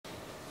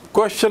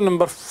Question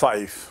number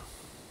 5.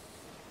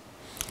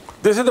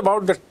 This is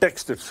about the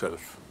text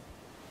itself.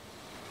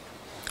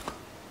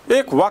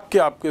 एक वाक्य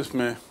आपके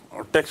इसमें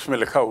टेक्स्ट में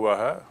लिखा हुआ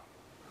है.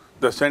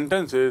 The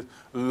sentence is,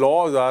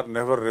 laws are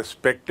never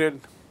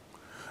respected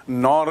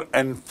nor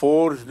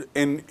enforced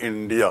in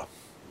India.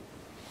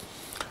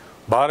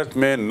 Bharat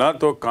में न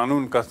तो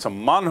कानून का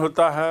सम्मान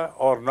होता है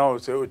और न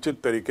उसे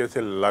उचित तरीके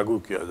से लागू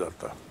किया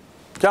जाता.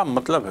 क्या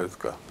मतलब है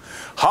इसका?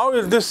 How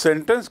is this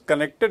sentence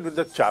connected with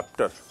the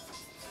chapter?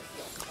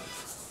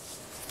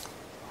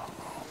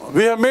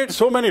 We have made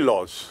so many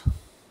laws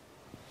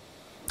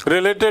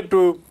related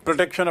to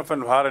protection of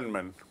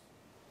environment.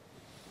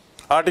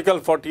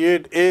 Article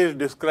 48A is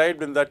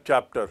described in that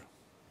chapter.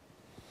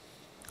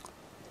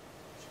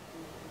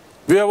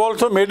 We have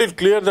also made it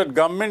clear that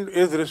government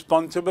is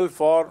responsible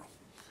for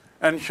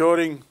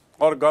ensuring,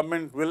 or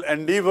government will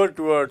endeavor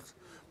towards,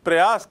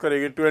 प्रयास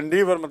करेगी, to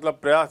endeavor मतलब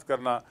प्रयास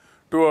करना,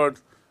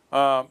 towards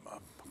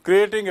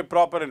creating a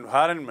proper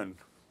environment.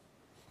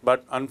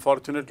 But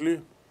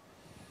unfortunately,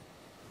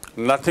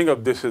 nothing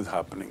of this is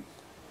happening.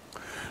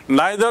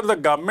 Neither the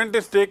government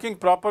is taking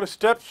proper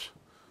steps.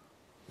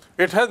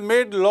 It has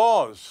made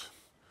laws,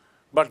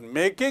 but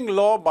making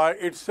law by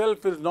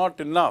itself is not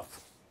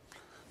enough.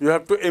 You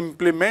have to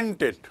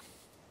implement it.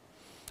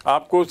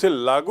 आपको उसे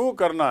लागू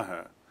करना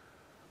है.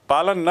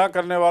 पालन न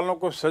करने वालों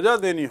को सजा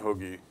देनी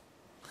होगी.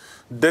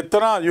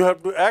 Ditra, you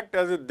have to act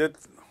as a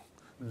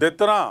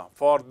ditra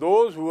for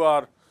those who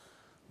are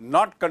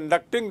not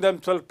conducting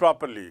themselves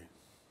properly.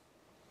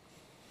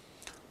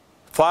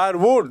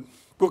 Firewood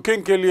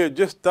cooking के लिए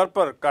जिस स्तर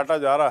पर काटा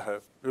जा रहा है,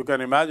 you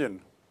can imagine.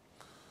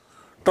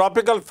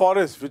 Tropical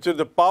forest, which is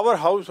the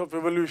powerhouse of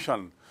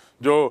evolution,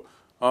 जो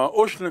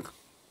उष्ण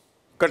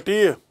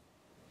कटिय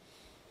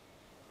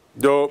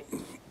जो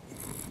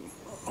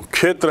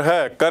क्षेत्र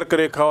है कर्क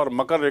रेखा और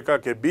मकर रेखा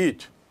के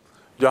बीच,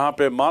 जहाँ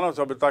पे मानव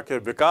सभ्यता के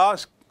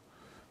विकास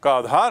का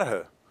आधार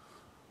है,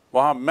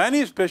 वहाँ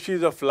many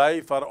species of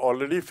life are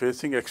already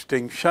facing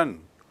extinction.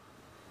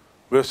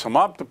 वे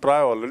समाप्त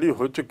प्राय ऑलरेडी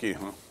हो चुकी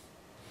हैं.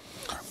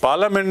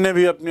 पार्लियामेंट ने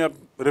भी अपनी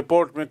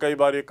रिपोर्ट में कई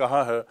बार ये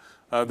कहा है,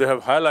 they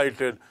have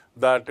highlighted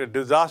that a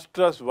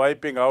disastrous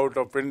wiping out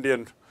of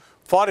Indian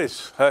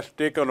forests has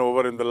taken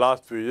over in the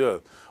last few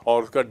years.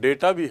 और उसका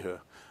डेटा भी है.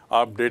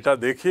 आप डेटा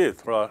देखिए,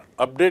 थोड़ा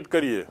अपडेट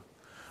करिए,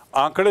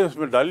 आंकड़े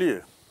उसमें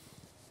डालिए.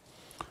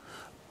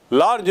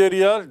 Large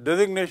areas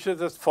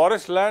designated as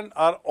forest land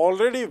are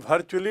already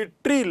virtually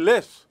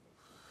treeless.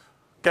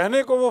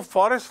 कहने को वो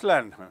forest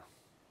land है.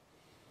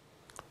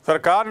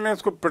 सरकार ने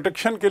इसको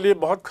प्रोटेक्शन के लिए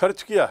बहुत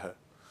खर्च किया है,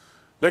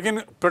 लेकिन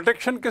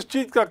प्रोटेक्शन किस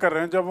चीज़ का कर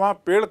रहे हैं जब वहाँ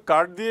पेड़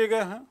काट दिए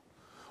गए हैं?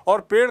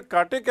 और पेड़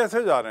काटे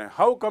कैसे जा रहे हैं?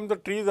 How come the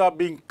trees are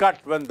being cut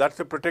when that's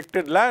a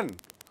protected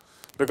land?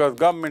 Because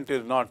government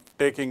is not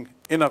taking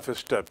enough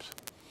steps.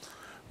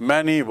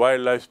 Many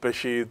wildlife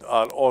species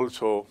are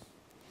also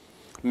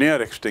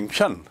near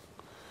extinction.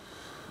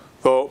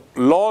 So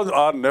laws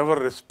are never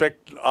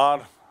respected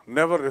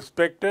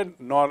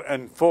nor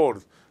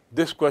enforced.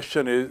 This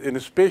question is in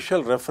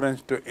special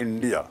reference to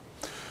India.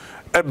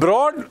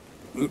 Abroad,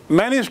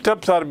 many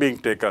steps are being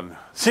taken.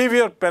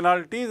 Severe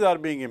penalties are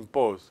being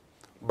imposed.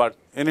 But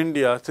in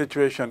India,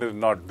 situation is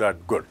not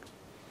that good.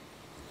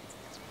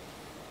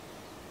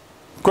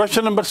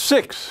 Question number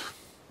 6.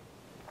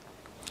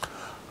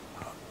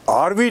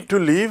 Are we to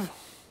leave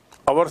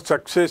our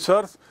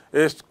successors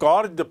a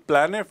scorched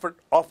planet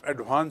of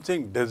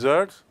advancing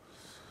deserts,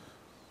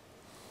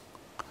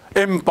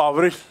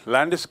 impoverished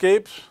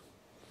landscapes,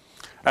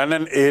 and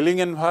an ailing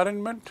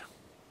environment?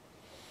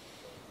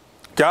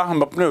 क्या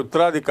हम अपने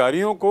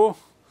उत्तराधिकारियों को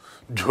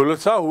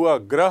झुलसा हुआ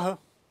ग्रह,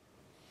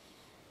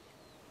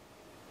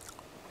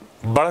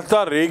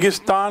 बढ़ता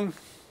रेगिस्तान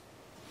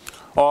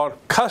और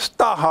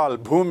खस्ता हाल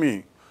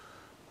भूमि,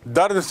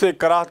 दर्द से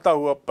कराहता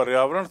हुआ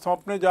पर्यावरण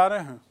सौंपने जा रहे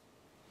हैं?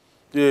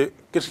 ये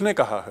किसने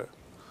कहा है?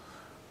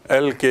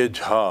 L.K.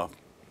 Jha,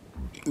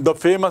 the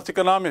famous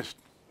economist,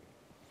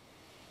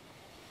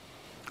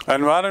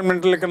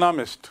 environmental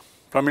economist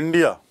from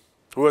India,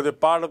 who was a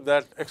part of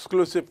that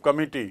exclusive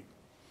committee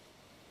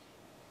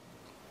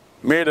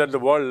made at the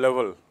world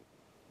level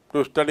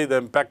to study the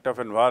impact of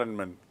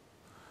environment,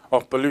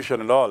 of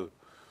pollution and all.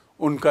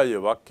 उनका ये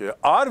वाक्य.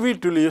 Are we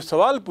to leave?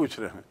 सवाल पूछ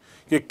रहे हैं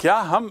कि क्या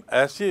हम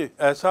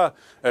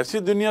ऐसी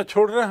दुनिया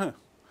छोड़ रहे हैं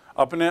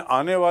अपने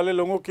आने वाले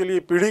लोगों के लिए,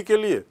 पीढ़ी के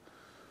लिए,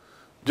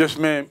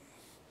 जिसमें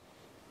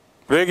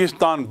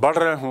रेगिस्तान बढ़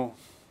रहे हों,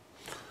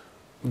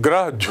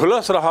 ग्रह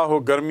झुलस रहा हो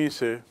गर्मी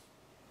से,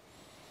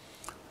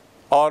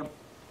 और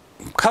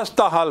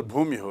खस्ता हाल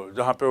भूमि हो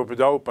जहाँ पे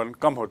उपजाऊपन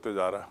कम होते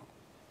जा रहा हो.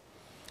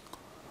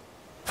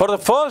 For the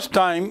first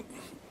time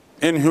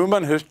in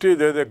human history,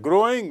 there is a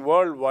growing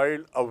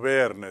worldwide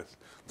awareness.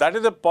 That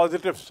is a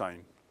positive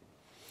sign.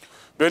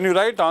 When you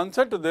write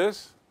answer to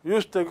this,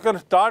 you can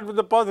start with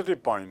the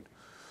positive point.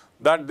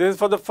 That this is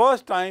for the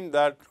first time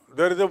that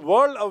there is a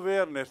world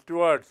awareness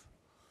towards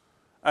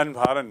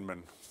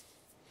environment.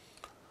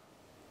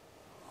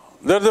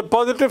 There is a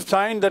positive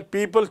sign that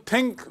people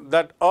think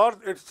that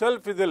Earth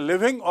itself is a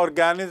living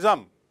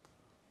organism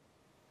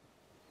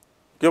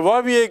कि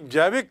वह भी एक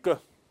जैविक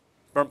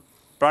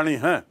प्राणी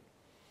है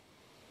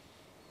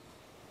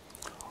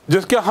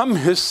जिसके हम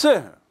हिस्से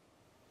हैं।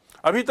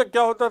 अभी तक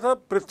क्या होता था,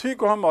 पृथ्वी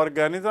को हम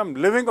ऑर्गेनिज्म,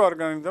 लिविंग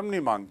ऑर्गेनिज्म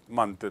नहीं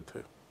मानते थे।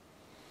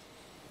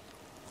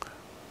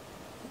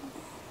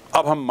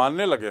 अब हम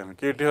मानने लगे हैं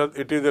कि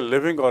it is a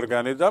living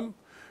organism,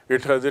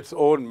 it has its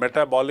own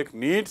metabolic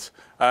needs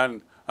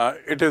and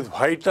it is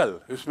vital,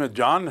 इसमें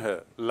जान है,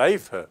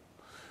 लाइफ है,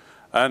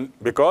 and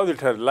because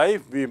it has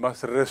life we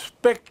must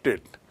respect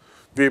it,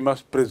 we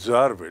must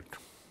preserve it.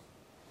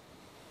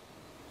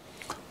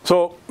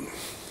 So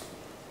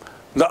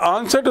the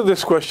answer to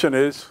this question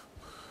is,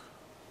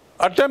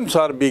 attempts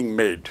are being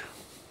made.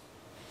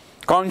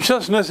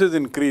 Consciousness is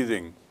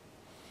increasing.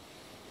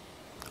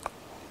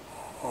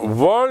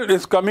 World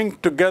is coming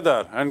together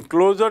and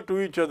closer to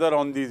each other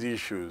on these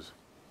issues.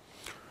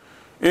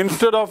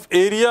 Instead of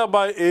area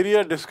by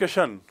area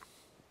discussion,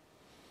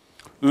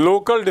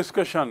 local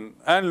discussion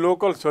and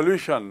local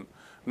solution,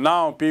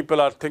 now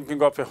people are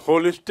thinking of a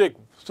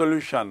holistic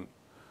solution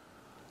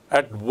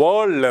at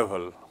world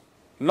level,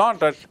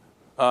 not at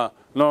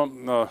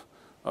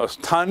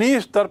स्थानीय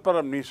स्तर पर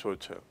अब नहीं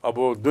सोचे, अब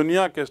वो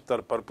दुनिया के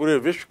स्तर पर, पूरे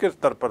विश्व के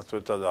स्तर पर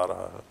सोचा जा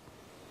रहा है।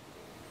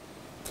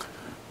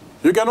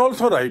 You can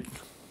also write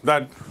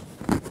that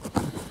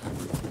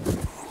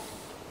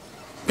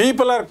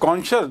people are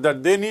conscious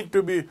that they need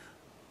to be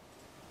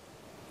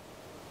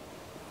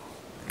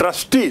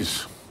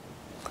trustees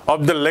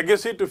of the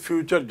legacy to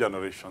future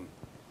generation.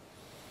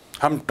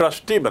 हम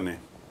ट्रस्टी बने,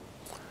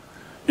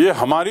 ये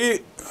हमारी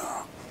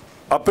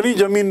अपनी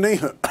जमीन नहीं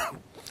है,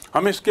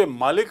 हम इसके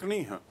मालिक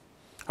नहीं हैं,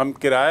 हम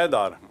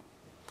किराएदार हैं।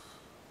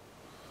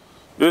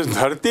 इस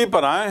धरती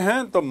पर आए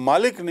हैं तो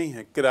मालिक नहीं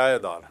है,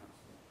 किराएदार हैं,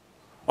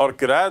 और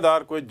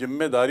किराएदार को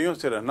जिम्मेदारियों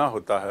से रहना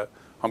होता है,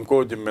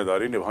 हमको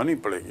जिम्मेदारी निभानी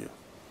पड़ेगी।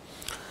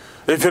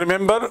 If you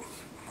remember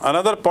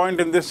another point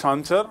in this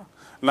answer,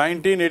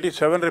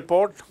 1987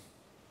 report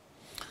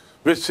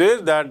which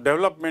says that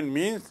development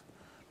means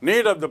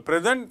need of the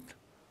present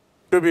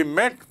to be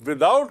met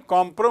without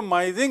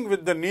compromising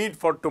with the need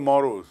for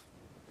tomorrows.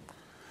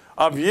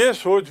 अब ये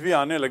सोच भी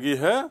आने लगी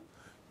है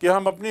कि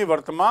हम अपनी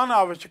वर्तमान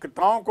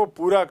आवश्यकताओं को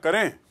पूरा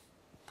करें,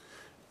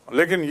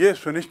 लेकिन ये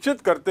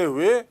सुनिश्चित करते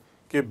हुए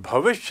कि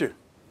भविष्य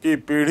की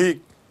पीढ़ी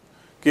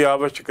की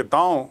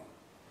आवश्यकताओं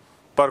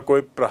पर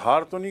कोई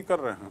प्रहार तो नहीं कर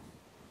रहे हैं।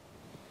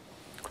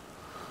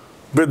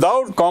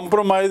 Without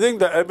compromising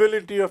the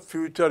ability of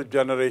future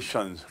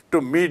generations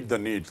to meet the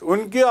needs,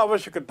 उनकी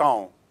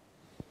आवश्यकताओं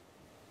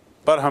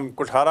पर हम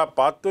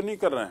कुठारापात तो नहीं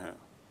कर रहे हैं।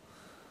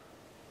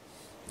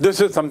 This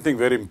is something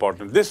very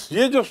important.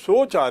 ये जो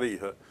सोच आ रही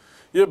है,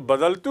 ये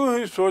बदलती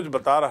हुई सोच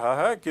बता रहा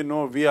है कि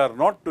no, we are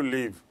not to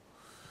leave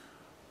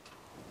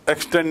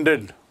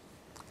extended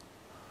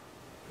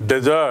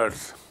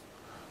deserts,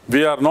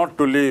 we are not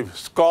to leave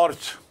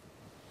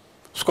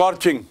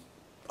scorching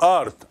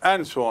earth,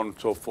 and so on and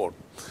so forth.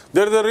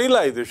 There is a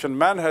realization,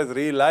 man has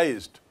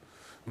realized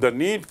the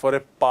need for a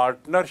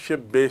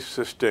partnership-based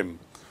system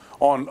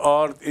on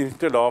earth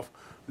instead of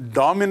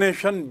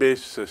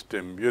domination-based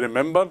system. You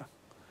remember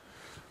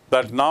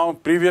that now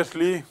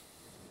previously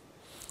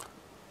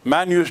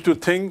man used to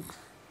think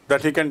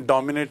that he can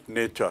dominate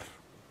nature.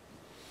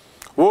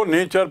 वो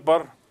nature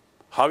पर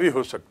हावी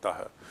हो सकता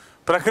है,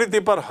 प्रकृति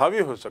पर हावी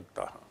हो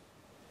सकता है।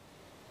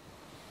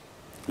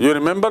 You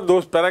remember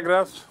those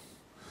paragraphs?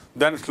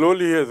 Then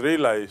slowly he has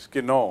realized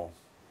कि no,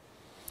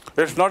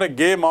 it's not a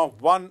game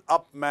of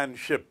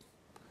one-upmanship.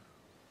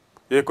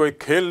 ये कोई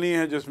खेल नहीं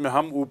है जिसमें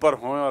हम ऊपर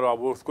हों और आप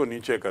उसको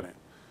नीचे करें।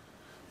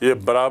 ये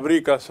बराबरी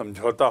का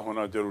समझौता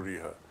होना जरूरी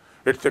है।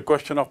 It's a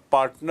question of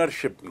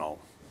partnership now.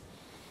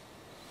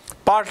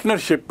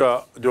 Partnership का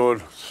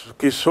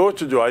की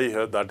सोच जो आई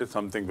है, that is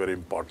something very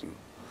important.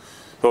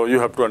 So you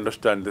have to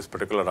understand this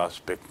particular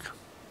aspect.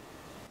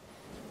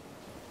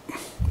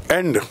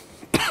 End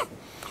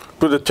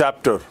to the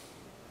chapter.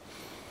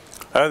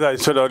 As I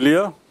said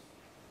earlier,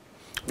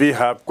 we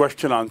have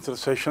question-answer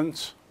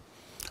sessions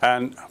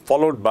and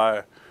followed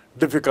by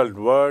difficult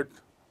words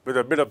with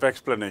a bit of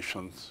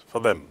explanations for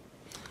them.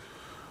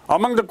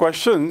 Among the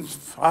questions,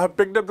 I have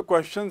picked up the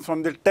questions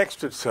from the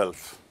text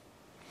itself.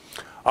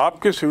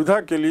 आपकी सुविधा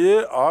के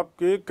लिए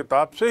आपके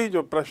किताब से ही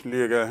जो प्रश्न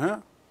लिए गए हैं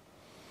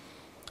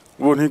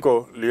वो उन्हीं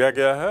को लिया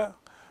गया है,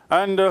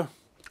 and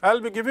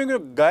I'll be giving a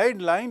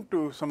guideline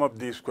to some of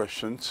these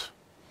questions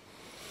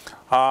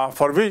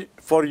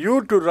for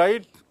you to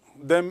write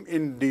them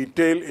in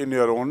detail in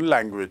your own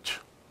language.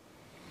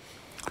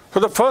 So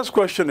the first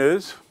question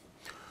is,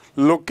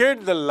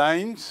 locate the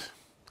lines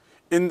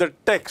in the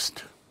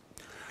text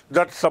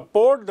that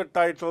support the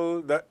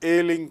title, The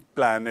Ailing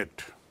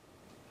Planet.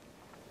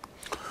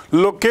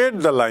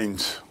 Locate the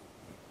lines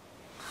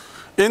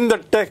in the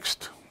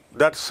text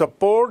that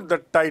support the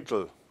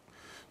title.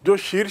 जो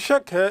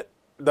शीर्षक है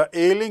The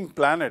Ailing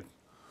Planet,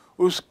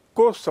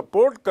 उसको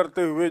support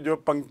करते हुए जो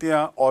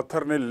पंक्तियां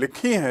author ने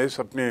लिखी हैं इस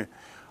अपने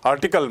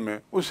आर्टिकल में,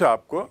 उसे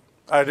आपको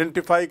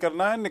आइडेंटिफाई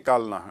करना है,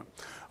 निकालना है,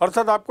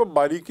 अर्थात आपको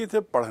बारीकी से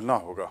पढ़ना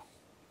होगा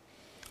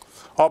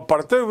और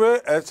पढ़ते हुए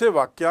ऐसे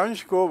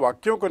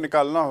वाक्यों को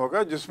निकालना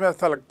होगा जिसमें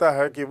ऐसा लगता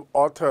है कि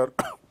ऑथर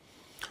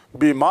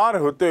बीमार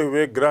होते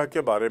हुए ग्रह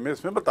के बारे में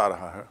इसमें बता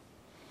रहा है.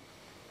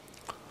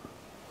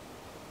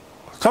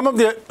 Some of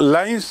the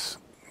lines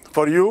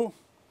for you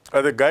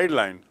as a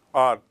guideline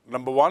are,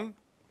 number one,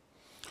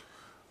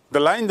 the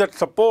line that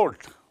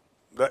support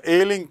the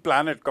ailing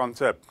planet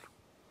concept.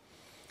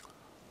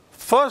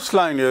 First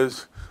line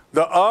is,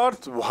 the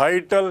Earth's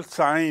vital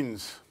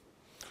signs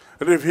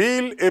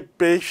reveal a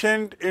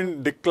patient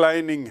in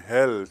declining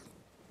health.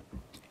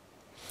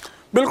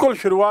 बिल्कुल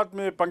शुरुआत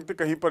में पंक्ति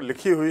कहीं पर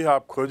लिखी हुई है,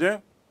 आप खोजें,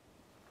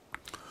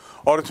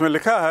 और इसमें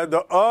लिखा है,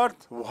 the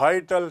Earth's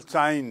vital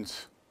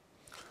signs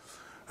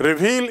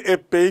reveal a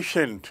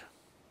patient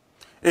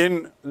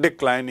in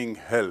declining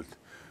health.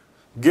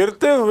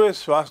 गिरते हुए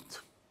स्वास्थ्य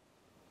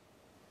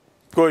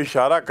को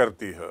इशारा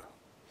करती है.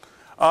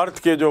 अर्थ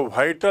के जो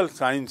वाइटल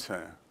साइंस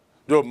हैं,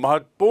 जो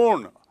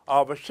महत्वपूर्ण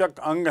आवश्यक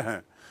अंग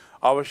हैं,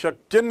 आवश्यक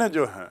चिन्ह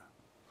जो हैं,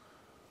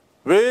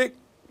 वे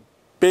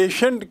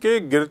पेशेंट के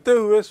गिरते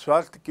हुए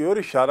स्वास्थ्य की ओर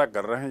इशारा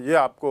कर रहे हैं. ये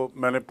आपको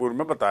मैंने पूर्व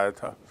में बताया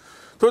था.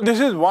 तो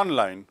this is one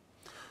line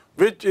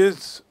which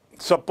is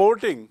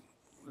supporting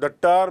the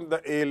term the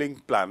ailing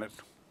planet.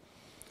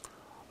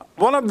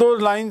 One of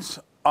those lines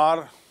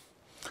are,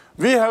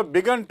 we have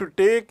begun to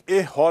take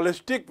a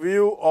holistic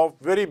view of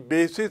very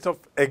basis of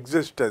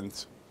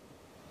existence.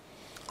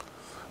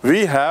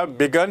 We have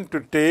begun to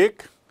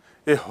take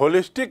a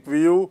holistic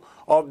view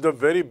of the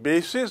very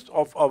basis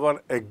of our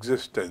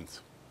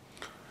existence.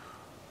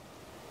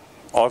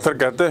 Author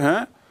कहते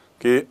हैं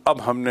कि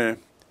अब हमने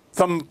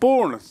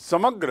संपूर्ण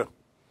समग्र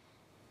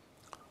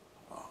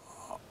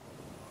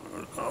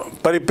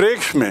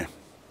परिप्रेक्ष्य में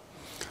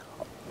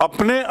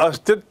अपने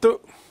अस्तित्व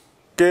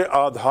के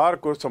आधार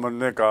को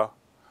समझने का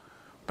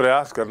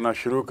प्रयास करना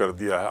शुरू कर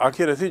दिया है.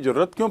 आखिर ऐसी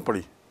जरूरत क्यों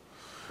पड़ी?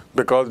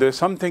 Because there is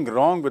something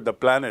wrong with the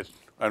planet.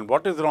 And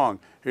what is wrong?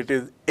 It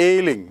is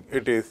ailing.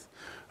 It is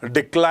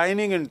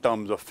declining in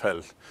terms of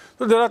health.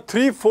 So there are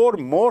 3-4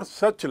 more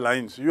such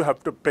lines you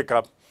have to pick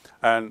up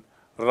and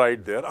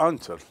write their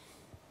answer.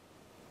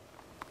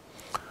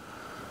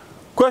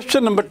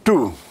 Question number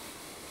 2.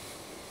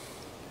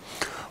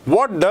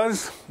 What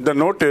does the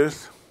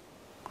notice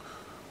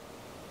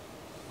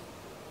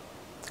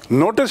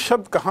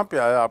शब्द कहाँ पे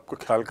आया आपको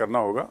ख्याल करना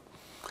होगा.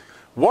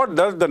 What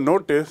does the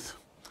notice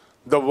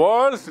the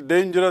world's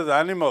dangerous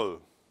animal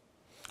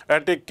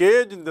at a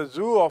cage in the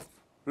zoo of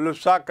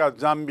Lusaka,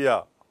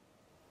 Zambia?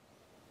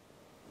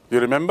 You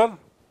remember?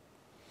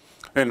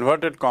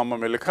 Inverted comma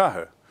में लिखा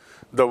है,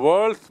 the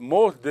world's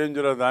most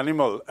dangerous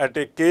animal at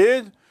a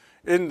cage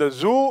in the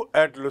zoo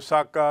at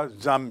Lusaka,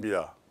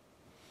 Zambia.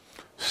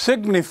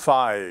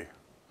 Signify,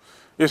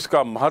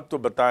 इसका महत्व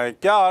बताएं.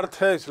 क्या अर्थ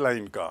है इस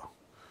line का?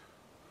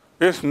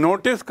 इस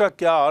नोटिस का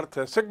क्या अर्थ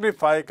है?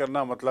 सिग्निफाई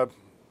करना मतलब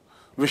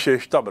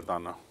विशेषता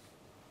बताना.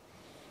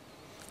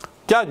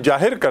 क्या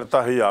जाहिर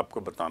करता है ये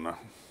आपको बताना.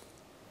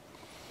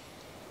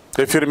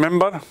 If you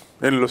remember,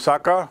 in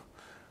Lusaka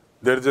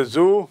there is a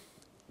zoo,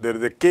 there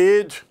is a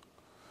cage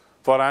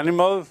for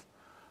animals,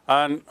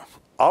 and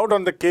out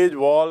on the cage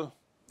wall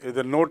is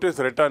a notice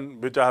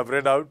written which I have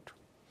read out.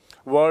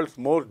 World's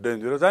most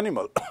dangerous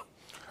animal.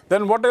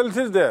 Then what else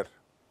is there?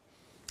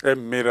 A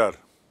mirror.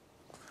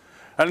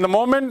 And the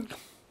moment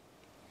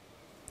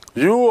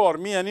you or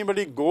me,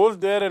 anybody goes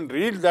there and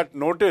reads that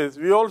notice,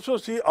 we also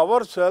see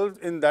ourselves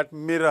in that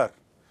mirror.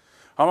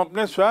 हम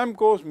अपने स्वयं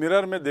को उस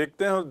mirror में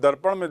देखते हैं, उस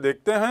दर्पण में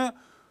देखते हैं.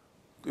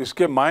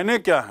 इसके मायने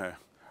क्या हैं?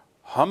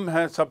 हम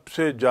हैं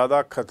सबसे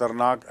ज़्यादा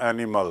खतरनाक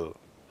एनिमल,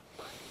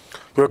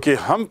 क्योंकि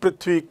हम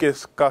पृथ्वी के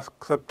का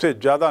सबसे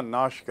ज़्यादा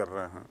नाश कर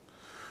रहे हैं,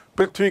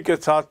 पृथ्वी के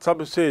साथ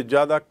सबसे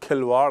ज़्यादा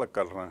खिलवाड़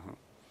कर रहे हैं.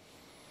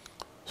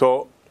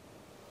 So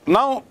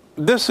now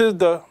this is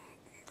the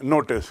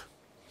notice.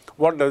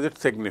 What does it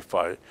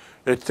signify?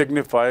 It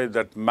signifies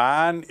that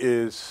man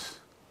is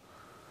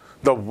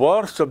the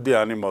worst of the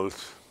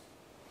animals,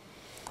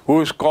 who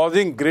is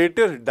causing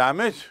greater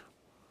damage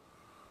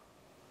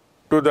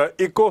to the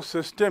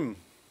ecosystem,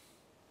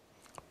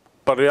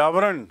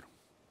 पर्यावरण,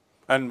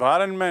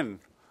 environment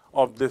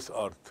of this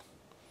earth.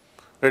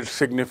 It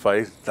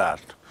signifies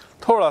that.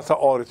 थोड़ा सा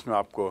और इसमें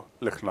आपको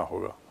लिखना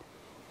होगा.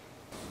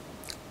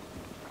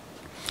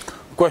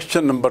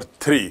 Question number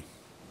 3.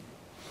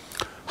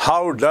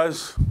 How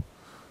does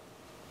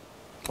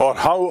or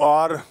how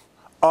are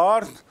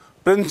Earth's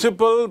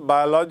principal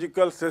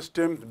biological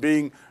systems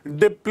being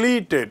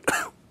depleted?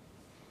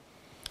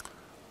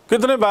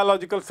 कितने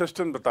biological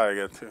system बताए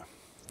गए थे?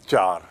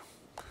 4.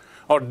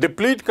 और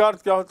डिप्लीट का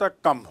अर्थ क्या होता है?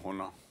 कम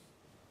होना.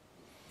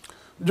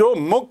 जो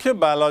मुख्य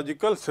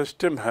बायोलॉजिकल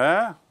सिस्टम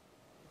है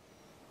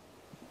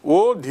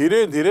वो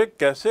धीरे धीरे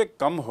कैसे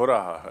कम हो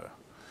रहा है.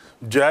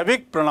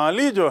 जैविक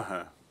प्रणाली जो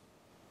है,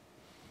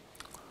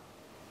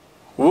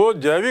 वो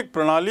जैविक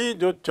प्रणाली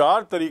जो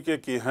 4 तरीके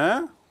की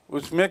हैं,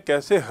 उसमें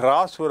कैसे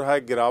ह्रास हो रहा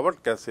है, गिरावट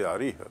कैसे आ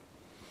रही है.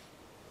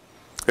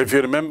 If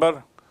you remember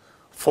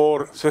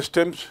 4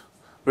 systems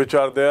which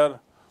are there,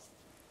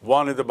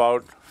 one is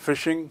about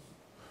fish,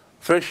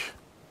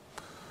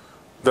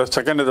 the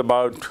second is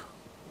about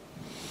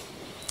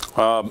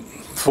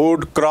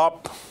food,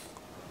 crop.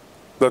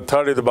 The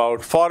third is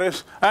about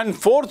forest. And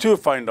fourth, you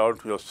find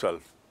out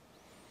yourself.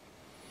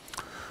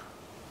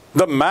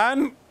 The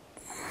man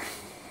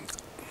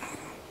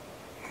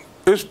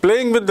is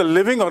playing with the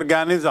living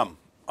organism.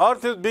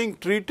 Earth is being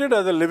treated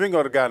as a living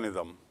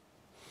organism.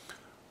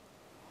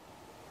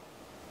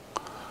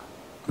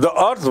 The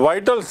Earth's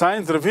vital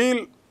signs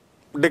reveal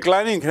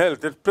declining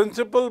health. Its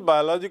principal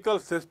biological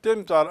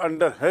systems are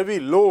under heavy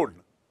load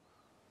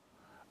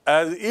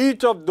as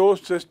each of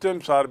those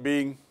systems are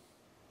being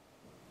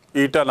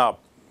eaten up,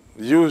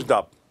 used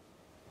up.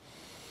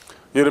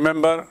 You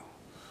remember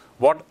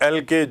what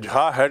L.K.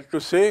 Jha had to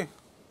say?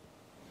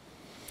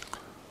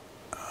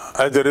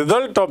 As a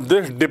result of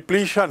this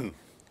depletion,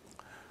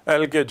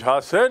 L.K.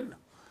 Jha said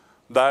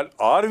that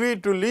are we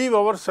to leave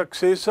our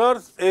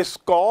successors a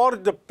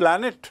scourged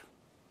planet,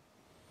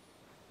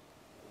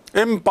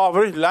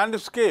 impoverished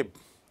landscape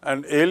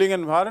and ailing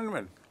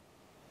environment?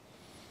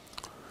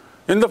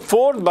 In the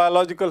fourth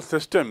biological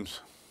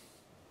systems,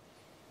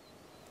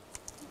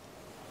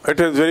 it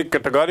is very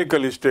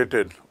categorically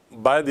stated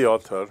by the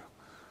author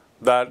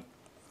that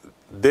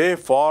they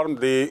form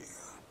the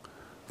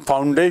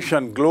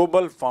foundation,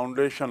 global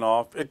foundation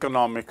of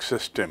economic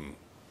system,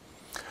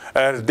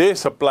 as they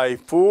supply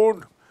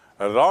food,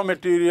 raw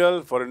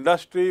material for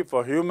industry,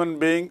 for human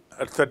being,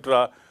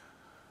 etc.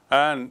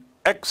 And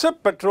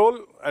except petrol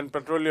and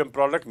petroleum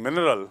product,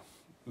 mineral,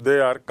 they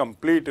are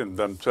complete in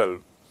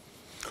themselves.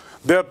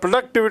 Their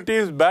productivity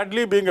is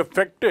badly being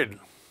affected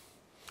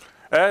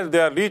as they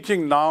are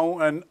reaching now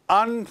an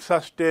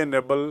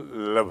unsustainable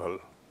level.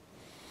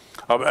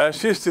 अब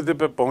ऐसी स्थिति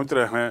पे पहुंच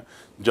रहे हैं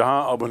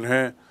जहां अब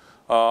उन्हें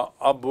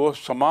अब वो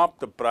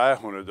समाप्त प्राय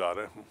होने जा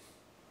रहे हैं.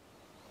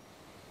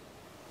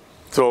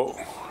 So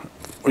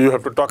you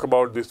have to talk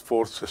about these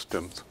four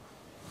systems.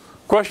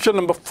 Question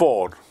number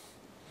 4.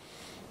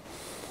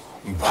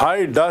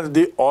 Why does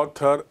the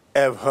author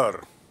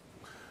ever,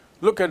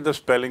 look at the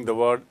spelling, the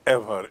word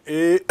ever,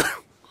 A-V-E-R.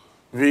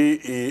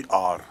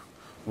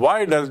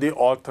 Why does the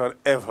author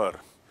ever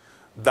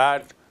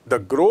that the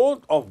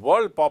growth of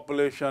world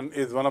population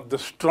is one of the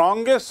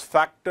strongest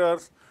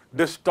factors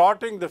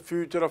distorting the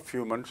future of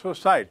human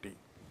society?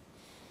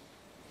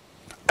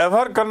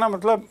 Ever करना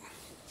मतलब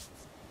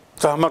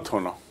सहमत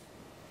होना,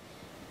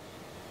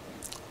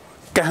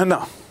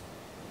 कहना,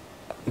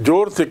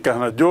 जोर से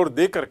कहना, जोर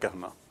देकर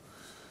कहना.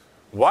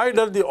 Why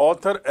does the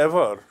author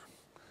ever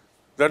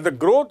that the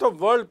growth of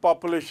world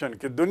population,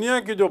 कि दुनिया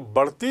की जो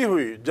बढ़ती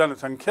हुई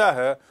जनसंख्या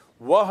है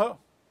वह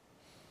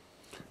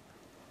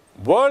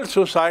वर्ल्ड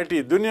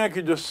सोसाइटी,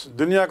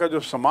 दुनिया का जो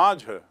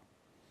समाज है,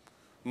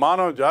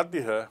 मानव जाति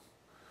है,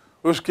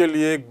 उसके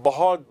लिए एक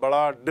बहुत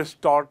बड़ा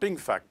डिस्टॉर्टिंग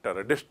फैक्टर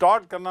है.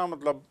 डिस्टॉर्ट करना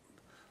मतलब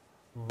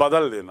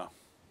बदल देना,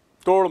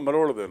 तोड़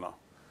मरोड़ देना,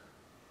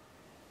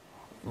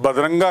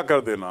 बदरंगा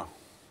कर देना,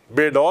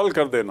 बेडौल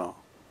कर देना,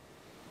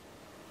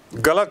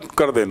 गलत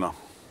कर देना,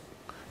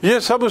 ये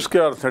सब उसके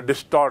अर्थ है.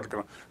 डिस्टॉर्ट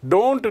करना.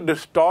 Don't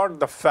distort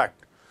the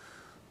fact.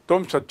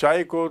 तुम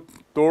सच्चाई को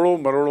तोड़ो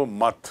मरोड़ो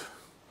मत.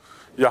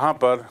 यहाँ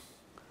पर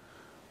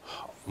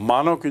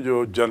मानव की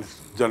जो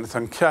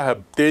जनसंख्या है,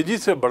 तेजी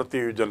से बढ़ती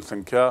हुई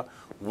जनसंख्या,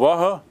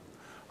 वह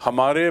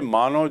हमारे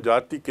मानव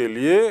जाति के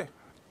लिए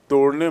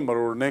तोड़ने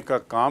मरोड़ने का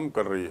काम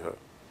कर रही है,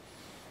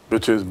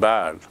 विच इज़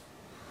बैड.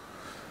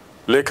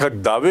 लेखक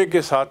दावे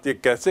के साथ ये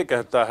कैसे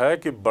कहता है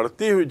कि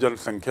बढ़ती हुई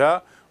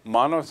जनसंख्या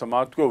मानव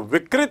समाज को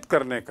विकृत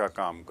करने का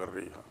काम कर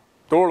रही है,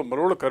 तोड़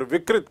मरोड़ कर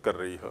विकृत कर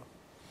रही है.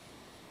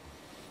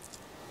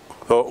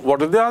 So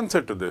what is the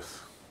answer to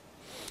this?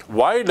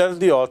 Why does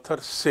the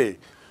author say?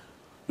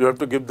 You have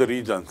to give the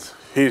reasons.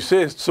 He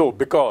says so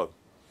because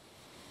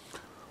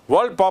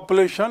world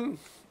population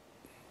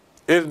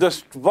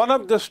is one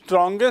of the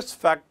strongest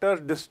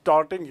factors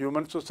distorting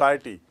human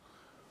society.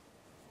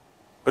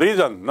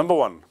 Reason number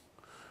 1,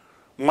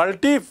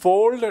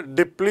 multifold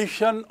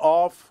depletion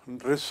of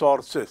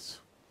resources.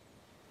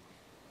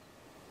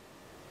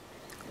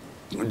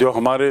 जो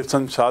हमारे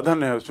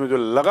संसाधन है उसमें जो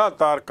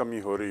लगातार कमी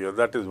हो रही है,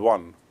 that is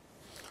one.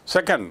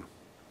 Second,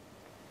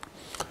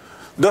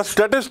 the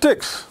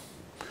statistics.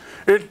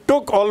 It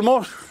took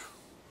almost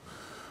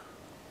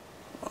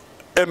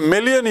a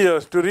million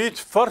years to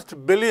reach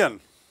first billion,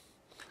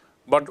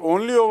 but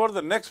only over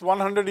the next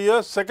 100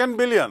 years, second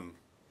billion.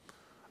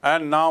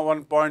 And now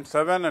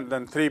 1.7 and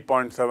then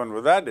 3.7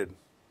 was added.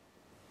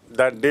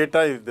 That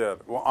data is there.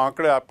 वो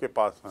आंकड़े आपके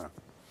पास हैं.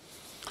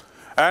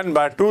 And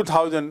by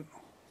 2000,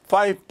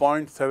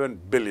 5.7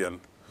 billion.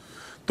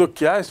 तो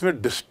क्या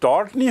इसमें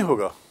distort नहीं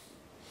होगा?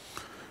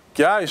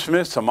 क्या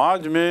इसमें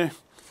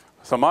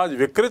समाज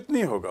विकृत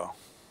नहीं होगा?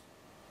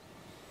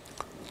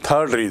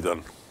 Third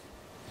reason,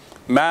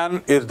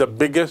 man is the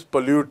biggest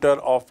polluter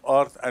of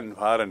earth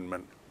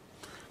environment.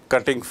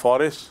 Cutting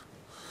forests,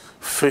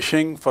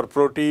 fishing for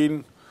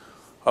protein,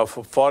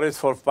 forest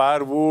for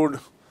firewood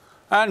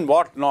and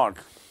what not.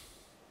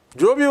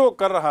 जो भी वो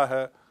कर रहा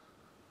है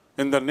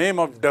in the name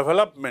of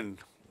development,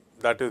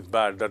 that is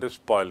bad, that is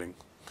spoiling.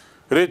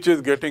 Rich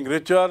is getting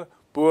richer,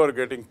 poor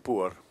getting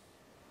poor.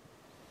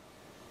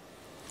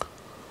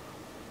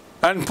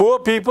 And poor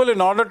people, in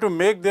order to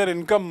make their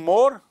income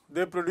more,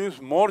 they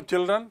produce more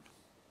children,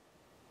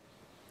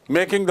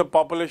 making the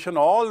population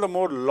all the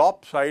more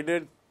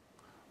lopsided,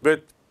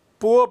 with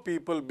poor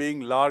people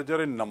being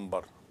larger in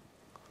number.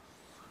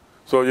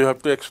 So you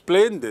have to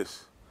explain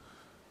this.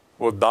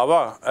 वो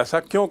दावा ऐसा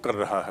क्यों कर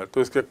रहा है,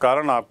 तो इसके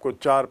कारण आपको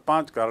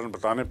 4-5 कारण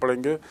बताने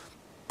पड़ेंगे.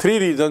 3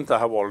 reasons I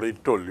have already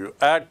told you.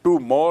 Add 2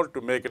 more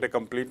to make it a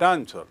complete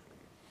answer.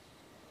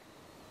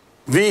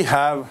 We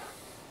have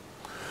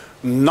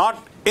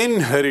not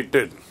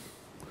inherited.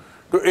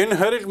 To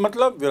inherit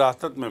मतलब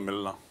विरासत में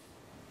मिलना.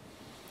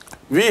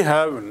 We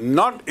have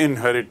not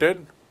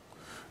inherited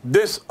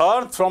this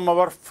earth from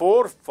our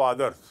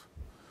forefathers.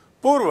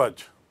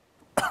 पूर्वज.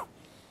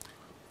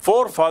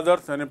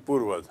 forefathers यानी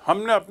पूर्वज.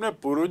 हमने अपने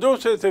पूर्वजों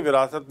से इसे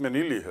विरासत में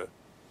नहीं ली है.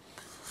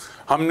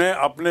 हमने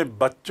अपने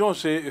बच्चों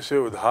से इसे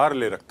उधार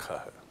ले रखा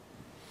है.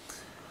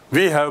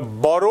 We have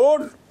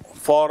borrowed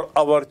for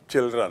our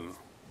children.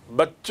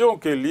 बच्चों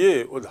के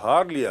लिए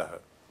उधार लिया है.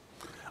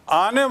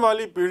 आने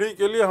वाली पीढ़ी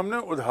के लिए हमने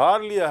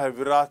उधार लिया है,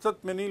 विरासत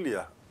में नहीं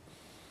लिया.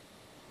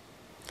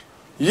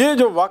 ये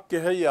जो वाक्य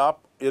है, ये आप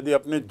यदि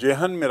अपने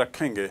जेहन में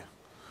रखेंगे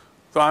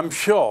तो I am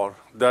sure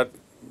that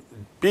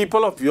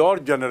people of your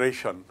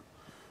generation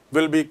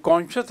will be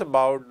conscious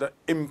about the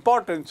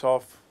importance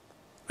of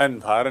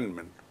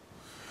environment,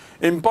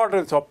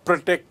 importance of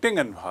protecting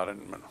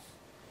environment,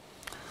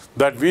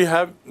 that we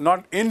have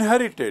not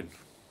inherited,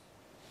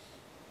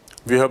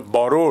 we have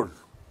borrowed.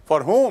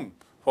 For whom?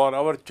 For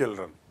our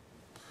children.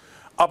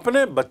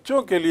 अपने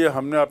बच्चों के लिए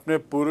हमने अपने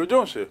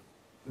पूर्वजों से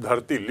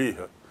धरती ली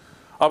है.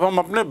 अब हम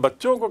अपने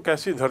बच्चों को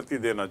कैसी धरती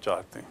देना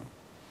चाहते हैं?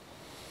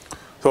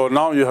 So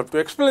now you have to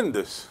explain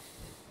this.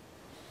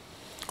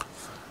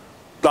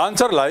 The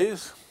answer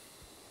lies,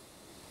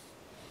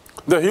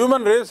 the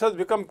human race has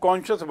become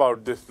conscious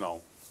about this now.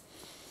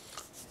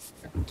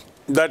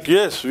 That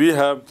yes, we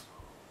have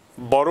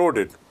borrowed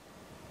it.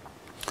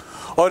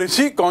 और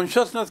इसी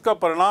कॉन्शियसनेस का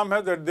परिणाम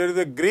है that there is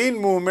a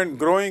green movement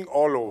growing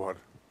all over.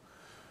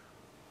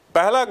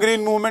 पहला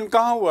green movement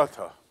कहाँ हुआ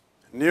था?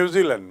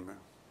 New Zealand में.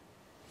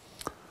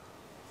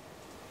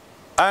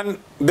 And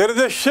there is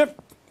a shift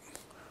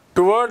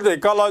toward the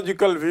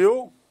ecological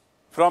view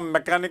from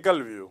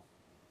mechanical view.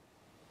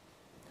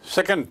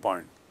 Second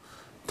point.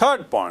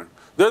 Third point.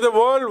 There is a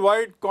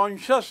worldwide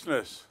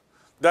consciousness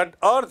that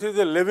Earth is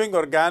a living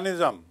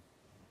organism.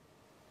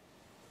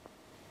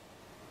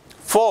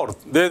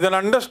 Fourth, there is an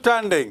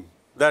understanding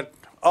that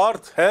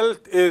Earth's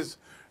health is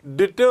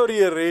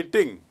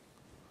deteriorating.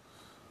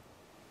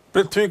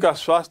 पृथ्वी का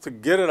स्वास्थ्य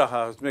गिर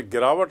रहा है, उसमें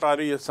गिरावट आ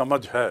रही है,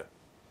 समझ है.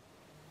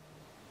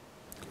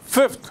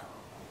 Fifth,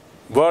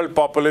 world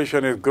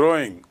population is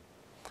growing,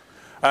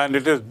 and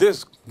it is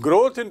this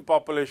growth in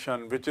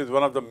population which is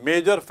one of the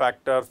major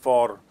factors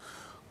for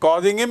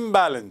causing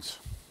imbalance,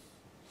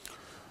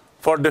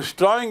 for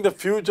destroying the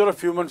future of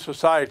human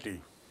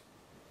society,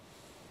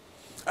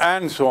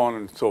 and so on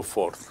and so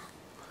forth.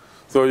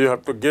 So you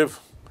have to give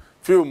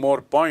few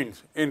more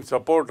points in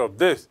support of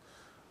this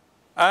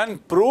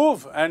and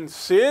prove and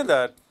say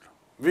that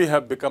we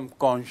have become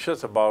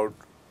conscious about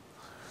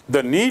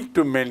the need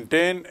to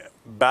maintain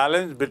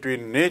balance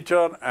between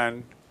nature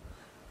and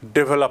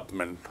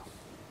development.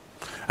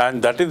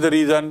 And that is the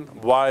reason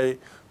why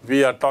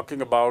we are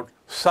talking about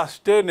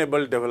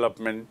sustainable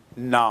development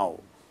now.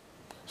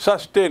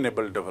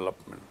 Sustainable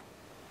development.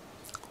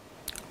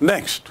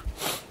 Next,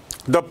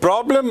 the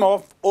problem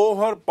of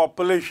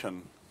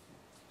overpopulation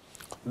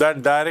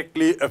that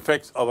directly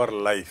affects our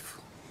life.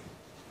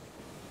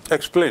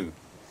 Explain.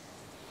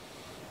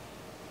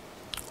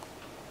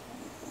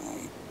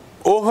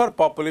 Over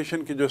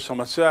population की जो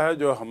समस्या है,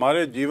 जो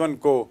हमारे जीवन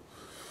को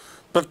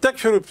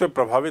प्रत्यक्ष रूप से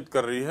प्रभावित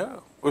कर रही है,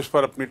 उस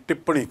पर अपनी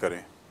टिप्पणी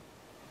करें.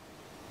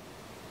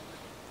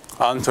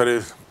 Answer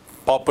is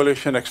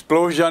population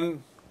explosion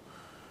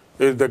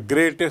is the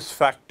greatest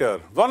factor,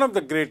 one of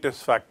the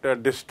greatest factor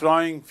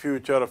destroying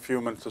future of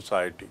human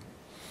society.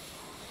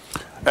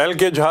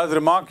 L.K. Jha's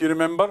remark, you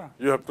remember?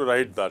 You have to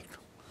write that.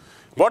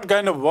 What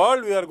kind of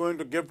world we are going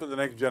to give to the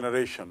next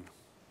generation?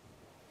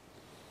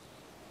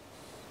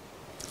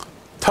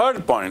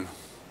 Third point,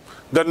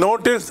 the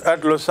notice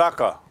at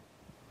Lusaka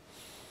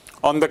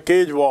on the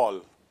cage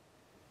wall,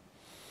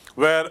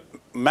 where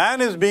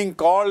man is being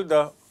called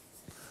the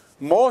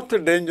most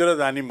dangerous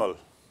animal.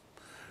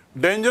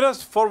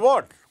 Dangerous for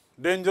what?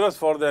 Dangerous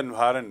for the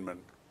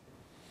environment.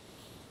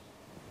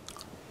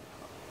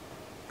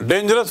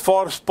 Dangerous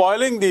for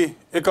spoiling the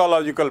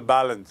ecological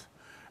balance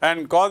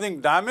and causing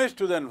damage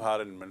to the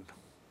environment.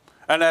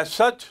 And as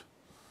such,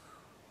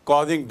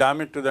 causing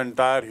damage to the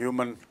entire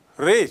human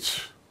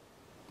race.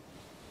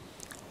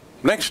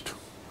 Next.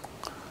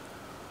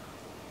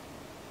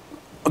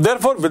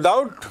 Therefore,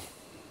 without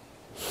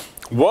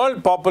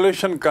world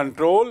population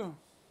control,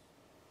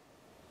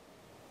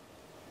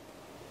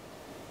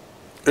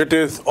 it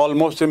is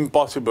almost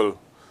impossible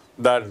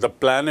that the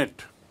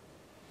planet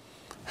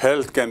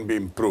health can be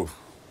improved.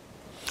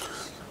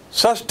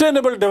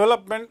 Sustainable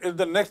development is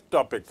the next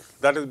topic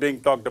that is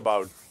being talked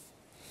about,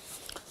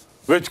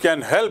 which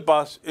can help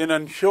us in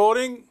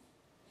ensuring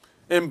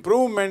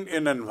improvement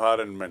in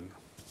environment.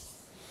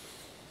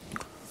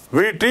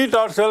 We treat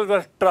ourselves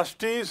as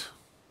trustees,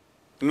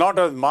 not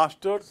as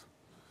masters.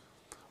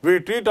 We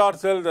treat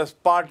ourselves as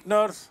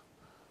partners,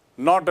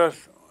 not as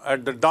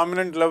at the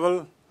dominant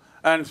level,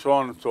 and so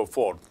on and so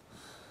forth.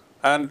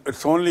 And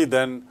it's only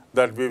then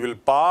that we will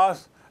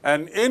pass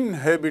an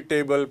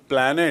inhabitable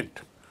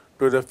planet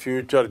to the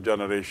future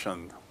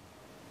generation.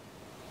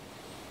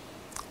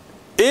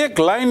 एक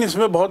line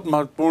इसमें बहुत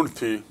महत्वपूर्ण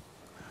थी.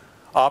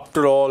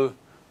 After all,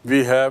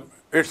 we have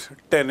its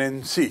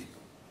tenancy.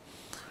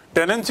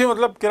 Tenancy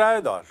मतलब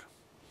किराएदार.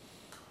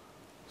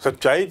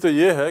 सच्चाई तो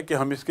ये है कि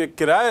हम इसके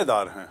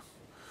किराएदार हैं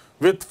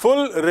विथ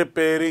फुल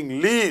रिपेयरिंग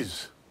लीज.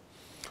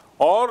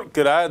 और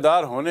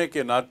किराएदार होने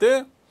के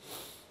नाते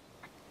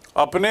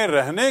अपने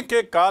रहने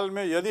के काल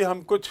में यदि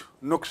हम कुछ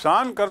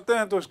नुकसान करते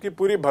हैं तो उसकी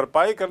पूरी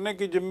भरपाई करने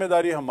की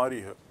जिम्मेदारी हमारी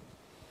है.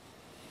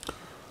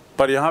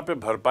 पर यहाँ पे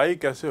भरपाई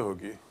कैसे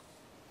होगी?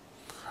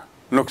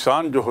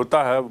 नुकसान जो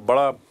होता है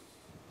बड़ा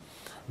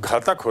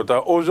घातक होता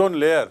है. ओजोन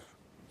लेयर,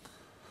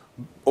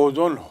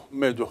 ओजोन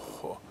में जो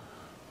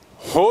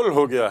होल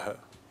हो गया है,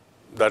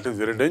 that is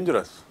very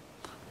dangerous,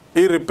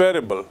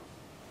 irreparable.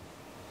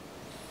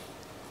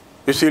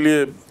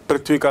 इसीलिए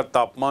पृथ्वी का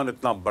तापमान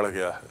इतना बढ़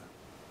गया है.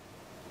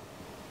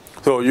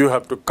 So you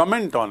have to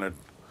comment on it,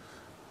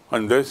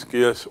 on this,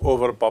 yes,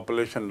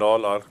 overpopulation and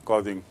all are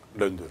causing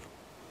danger.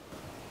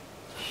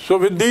 So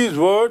with these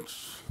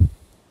words,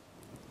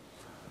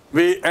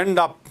 we end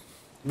up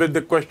with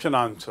the question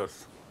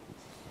answers.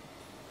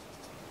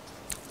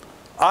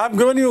 I have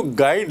given you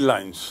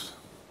guidelines.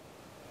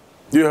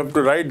 You have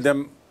to write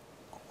them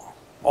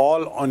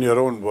all on your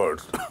own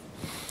words.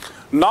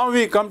 Now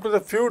we come to the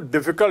few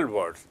difficult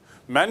words.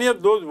 Many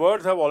of those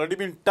words have already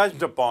been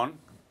touched upon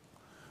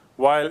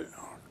while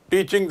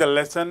teaching the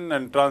lesson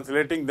and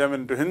translating them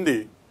into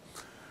Hindi.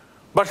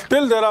 But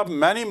still there are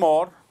many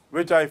more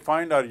which I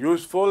find are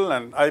useful,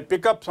 and I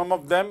pick up some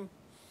of them,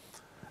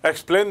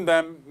 explain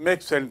them,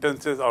 make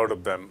sentences out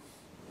of them.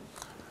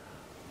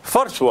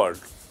 First word,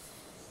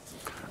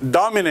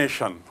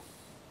 domination.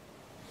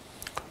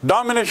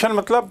 Domination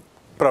मतलब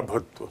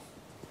प्रभुत्व,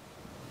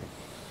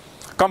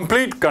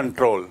 complete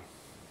control.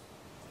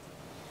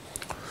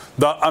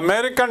 The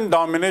American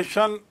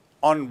domination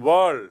on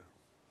world,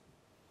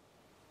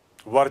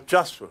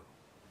 वर्चस्व,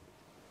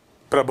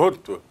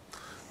 प्रभुत्व.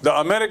 The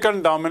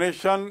American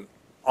domination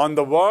on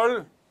the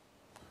world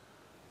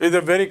is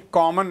a very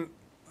common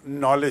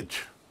knowledge.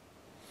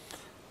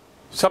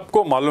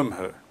 सबको मालूम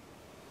है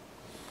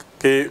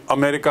कि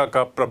America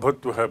का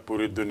प्रभुत्व है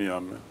पूरी दुनिया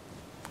में.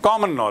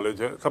 कॉमन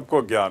नॉलेज है,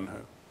 सबको ज्ञान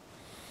है.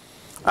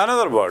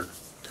 Another word,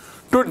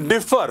 to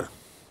differ,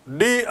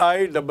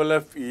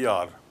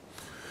 D-I-F-F-E-R.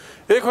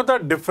 एक होता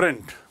है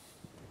डिफरेंट,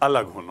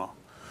 अलग होना,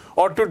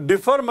 और टू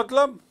डिफर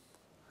मतलब,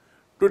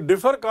 टू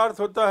डिफर का अर्थ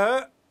होता है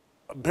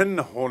भिन्न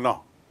होना.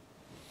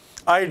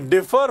 आई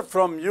differ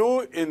from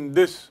you in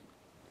this.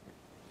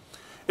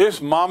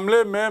 इस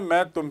मामले में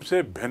मैं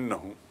तुमसे भिन्न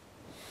हूं.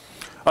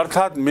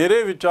 अर्थात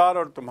मेरे विचार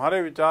और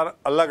तुम्हारे विचार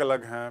अलग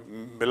अलग हैं,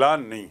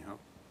 मिलान नहीं है.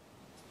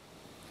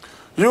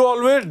 You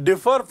always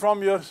differ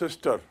from your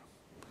sister.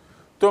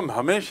 तुम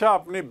हमेशा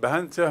अपनी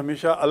बहन से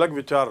हमेशा अलग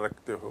विचार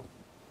रखते हो.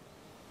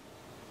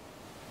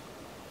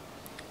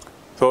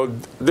 So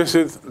this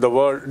is the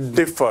word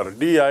differ,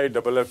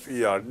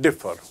 D-I-F-F-E-R,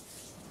 differ.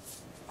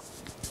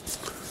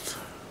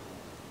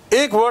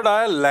 एक वर्ड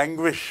आया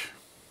languish,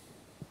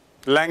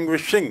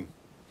 languishing.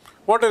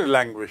 What is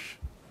languish?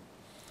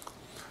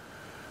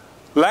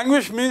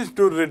 Languish means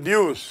to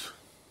reduce,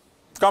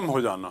 कम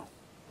हो जाना,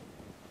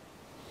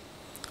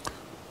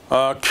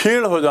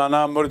 क्षीण हो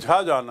जाना,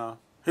 मुरझा जाना.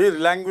 He is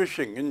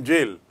languishing in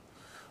jail.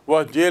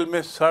 वह जेल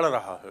में सड़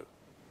रहा है,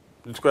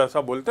 जिसको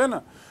ऐसा बोलते हैं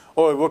ना,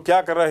 और वो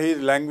क्या कर रहा है? He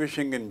is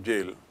languishing in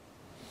jail.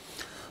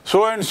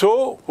 So and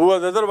so, who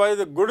was otherwise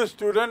a good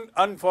student,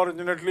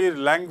 unfortunately is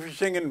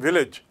languishing in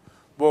village.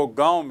 वो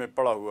गांव में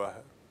पड़ा हुआ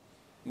है,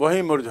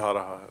 वही मुरझा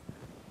रहा है.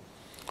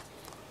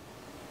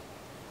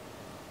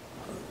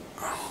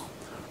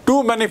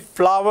 Too many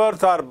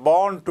flowers are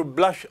born to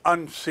blush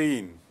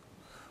unseen.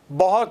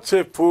 बहुत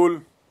से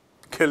फूल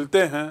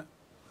खिलते हैं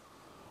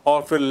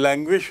और फिर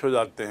लैंग्विश हो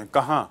जाते हैं.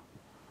 कहाँ?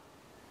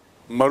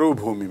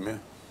 मरुभूमि में.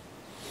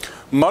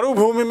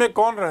 मरुभूमि में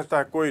कौन रहता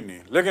है? कोई नहीं.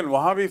 लेकिन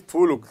वहां भी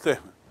फूल उगते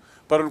हैं,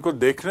 पर उनको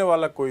देखने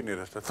वाला कोई नहीं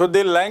रहता. सो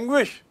दे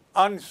लैंग्विश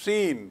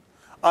अनसीन,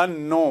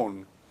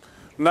 अननोन.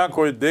 ना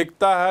कोई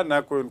देखता है, ना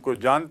कोई उनको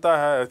जानता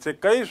है. ऐसे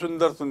कई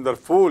सुंदर सुंदर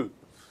फूल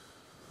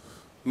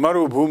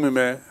मरुभूमि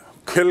में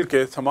खिल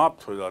के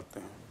समाप्त हो जाते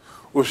हैं.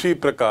 उसी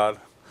प्रकार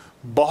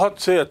बहुत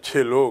से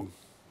अच्छे लोग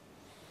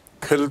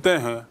खिलते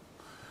हैं,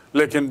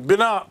 लेकिन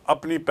बिना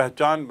अपनी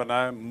पहचान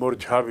बनाए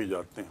मुरझा भी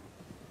जाते हैं.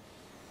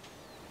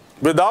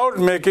 Without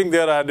making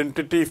their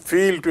identity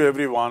feel to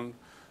everyone,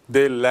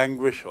 they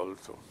languish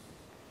also.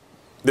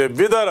 They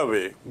wither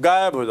away,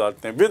 गायब हो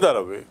जाते हैं, wither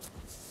away.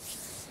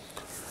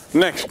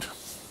 Next,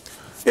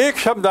 एक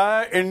शब्द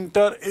आया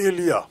इंटर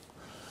एलिया.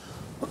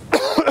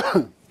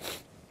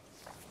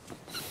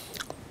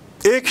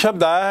 एक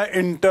शब्द आया है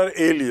इंटर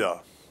एलिया.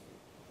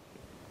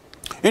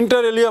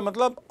 इंटर एलिया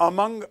मतलब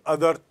अमंग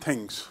अदर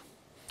थिंग्स,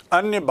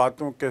 अन्य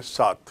बातों के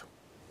साथ,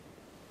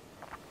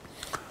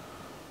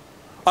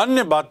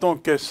 अन्य बातों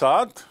के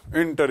साथ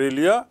inter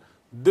Elia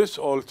this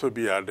also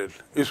be added,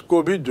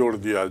 इसको भी जोड़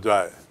दिया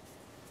जाए।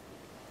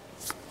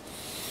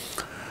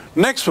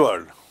 Next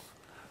word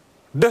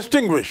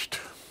distinguished.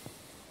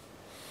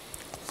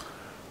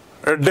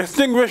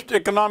 Distinguished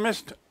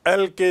economist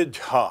L.K.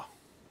 Jha,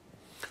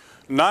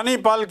 नानी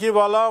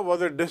Palkhivala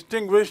was a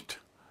distinguished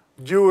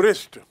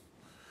jurist.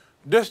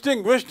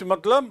 Distinguished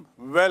मतलब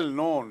वेल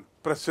नोन,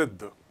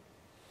 प्रसिद्ध।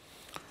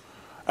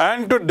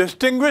 एंड टू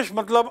डिस्टिंग्विश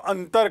मतलब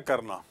अंतर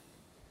करना।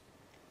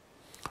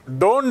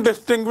 Don't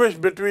distinguish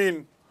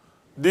between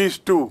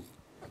these two,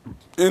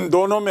 इन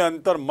दोनों में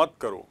अंतर मत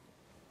करो।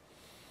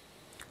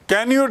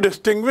 Can you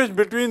distinguish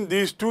between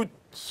these two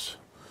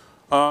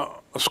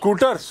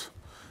scooters,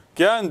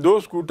 क्या इन दो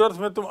स्कूटर्स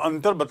में तुम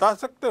अंतर बता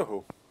सकते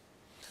हो?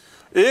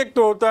 एक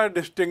तो होता है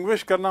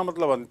डिस्टिंग्विश करना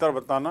मतलब अंतर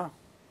बताना,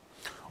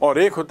 और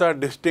एक होता है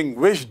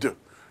डिस्टिंग्विश्ड।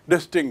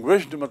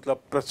 डिस्टिंग्विश्ड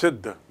मतलब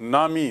प्रसिद्ध,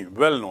 नामी,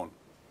 well known.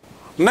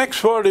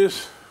 Next word is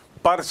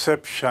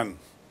perception.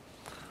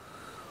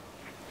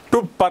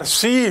 To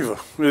perceive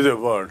is a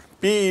word,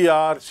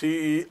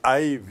 PERCEIVE,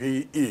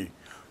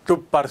 to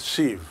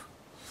perceive.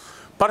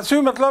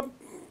 Perceive मतलब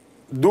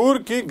दूर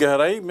की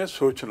गहराई में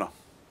सोचना,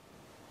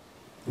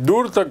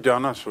 दूर तक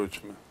जाना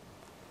सोच में।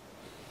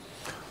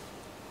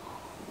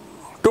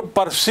 टू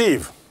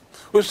परसीव,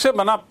 उससे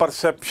बना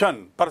परसेप्शन।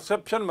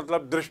 परसेप्शन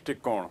मतलब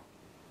दृष्टिकोण।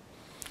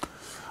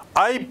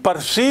 आई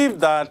perceive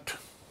that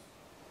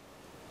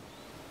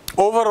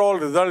overall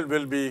result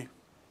will be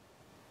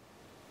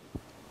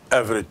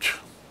average.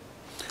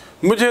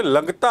 मुझे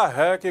लगता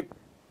है कि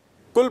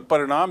कुल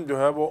परिणाम जो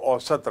है वो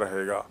औसत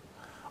रहेगा।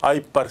 आई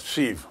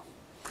perceive.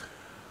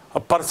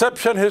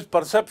 Perception, his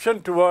perception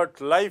toward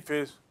life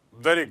is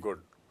very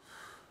good.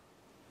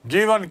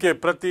 जीवन के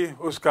प्रति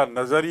उसका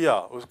नजरिया,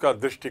 उसका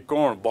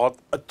दृष्टिकोण बहुत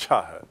अच्छा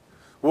है,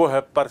 वो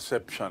है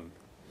perception.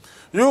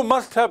 You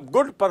must have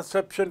good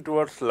perception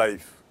towards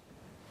life.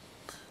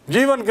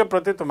 जीवन के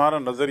प्रति तुम्हारा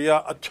नजरिया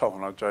अच्छा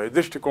होना चाहिए,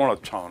 दृष्टिकोण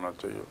अच्छा होना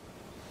चाहिए।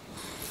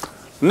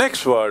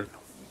 Next word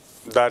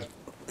that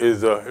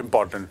is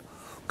important,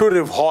 to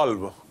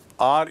revolve,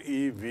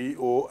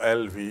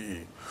 REVOLVE।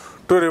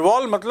 To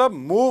revolve मतलब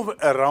मूव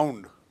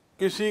अराउंड,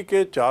 किसी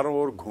के चारों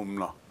ओर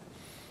घूमना।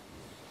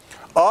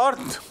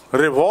 Earth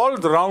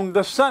revolved round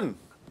the sun.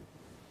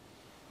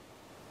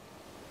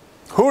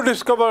 Who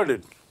discovered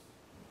it?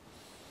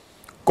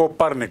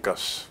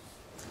 Copernicus,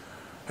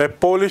 a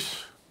Polish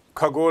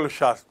खगोल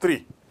शास्त्री,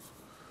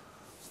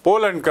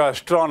 पोलैंड का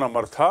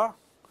एस्ट्रोनॉमर था।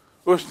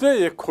 उसने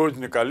ये खोज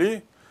निकाली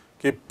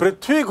कि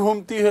पृथ्वी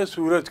घूमती है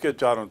सूरज के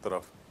चारों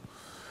तरफ।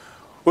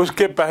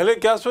 उसके पहले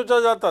क्या सोचा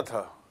जाता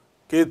था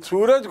कि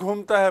सूरज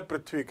घूमता है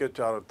पृथ्वी के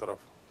चारों तरफ।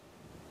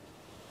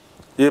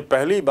 ये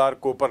पहली बार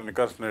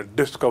कोपरनिकस ने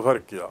डिस्कवर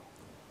किया।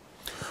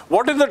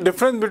 What is the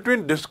difference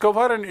between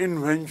discover and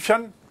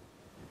invention?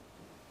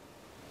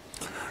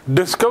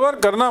 Discover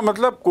करना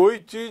मतलब कोई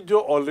चीज जो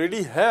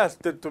ऑलरेडी है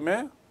अस्तित्व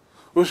में,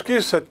 उसकी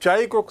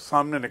सच्चाई को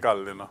सामने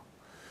निकाल देना।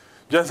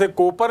 जैसे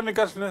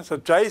कोपरनिकस ने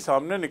सच्चाई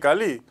सामने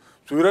निकाली,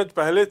 सूरज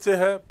पहले से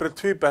है,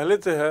 पृथ्वी पहले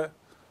से है,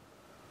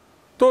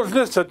 तो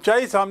उसने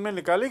सच्चाई सामने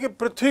निकाली कि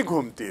पृथ्वी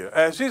घूमती है।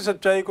 ऐसी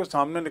सच्चाई को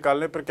सामने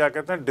निकालने पर क्या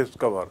कहते हैं?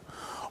 डिस्कवर।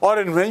 और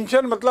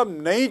इन्वेंशन मतलब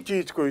नई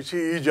चीज कोई सी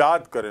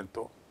ईजाद करें,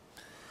 तो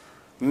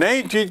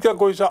नई चीज का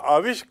कोई सा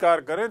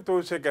आविष्कार करें तो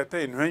उसे कहते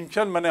हैं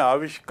इन्वेंशन, माने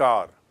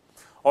आविष्कार,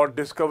 और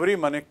डिस्कवरी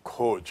माने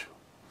खोज।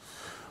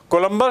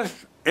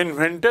 कोलंबस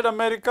इन्वेंटेड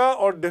अमेरिका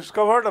और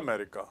discovered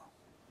America.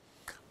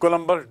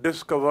 Columbus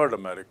discovered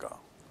America.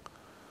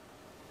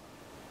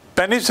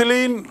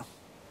 Penicillin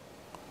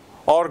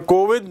और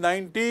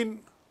COVID-19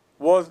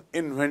 was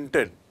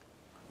invented,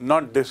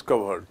 not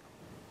discovered.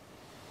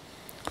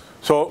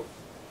 So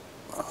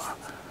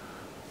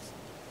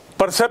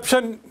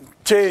perception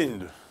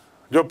changed,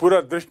 जो पूरा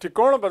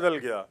दृष्टिकोण बदल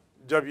गया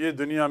जब ये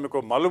दुनिया में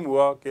को मालूम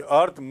हुआ कि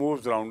earth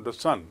moves around the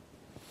sun.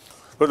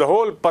 So the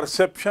whole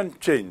perception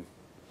changed.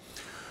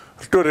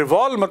 To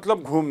revolve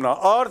मतलब घूमना,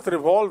 अर्थ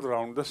revolves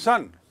around the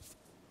sun.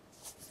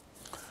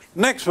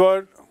 Next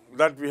word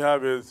that we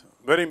have is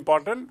very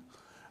important,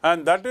 and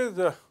that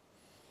is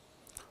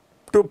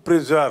to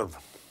preserve.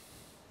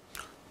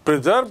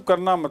 Preserve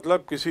करना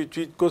मतलब किसी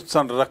चीज को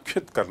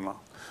संरक्षित करना,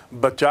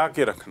 बचा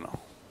के रखना।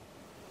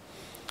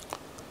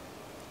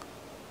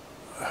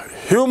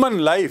 Human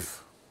life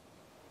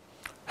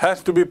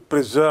has to be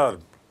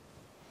preserve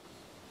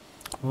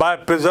bye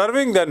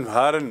preserving the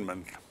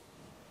environment.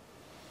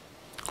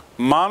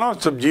 मानव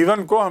सब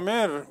जीवन को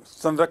हमें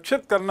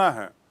संरक्षित करना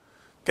है।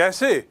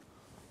 कैसे?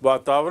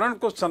 वातावरण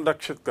को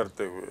संरक्षित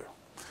करते हुए।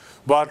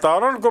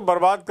 वातावरण को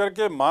बर्बाद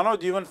करके मानव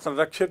जीवन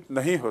संरक्षित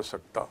नहीं हो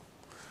सकता,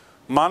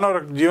 मानव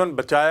जीवन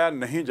बचाया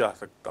नहीं जा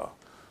सकता।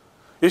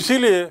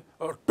 इसीलिए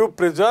टू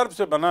प्रिजर्व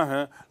से बना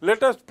है,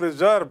 let us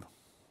preserve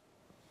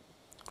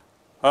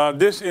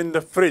this in the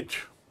fridge.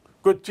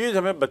 कुछ चीज़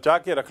हमें बचा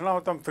के रखना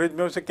होता है, हम फ्रिज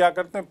में उसे क्या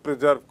करते हैं?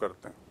 प्रिजर्व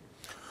करते हैं।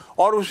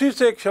 और उसी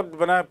से एक शब्द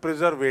बना है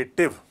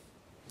प्रिजर्वेटिव।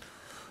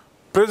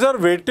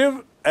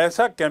 प्रिजर्वेटिव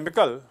ऐसा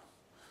केमिकल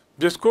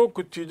जिसको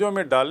कुछ चीज़ों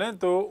में डालें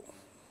तो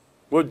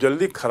वो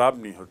जल्दी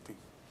ख़राब नहीं होती।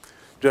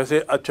 जैसे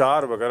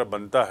अचार वगैरह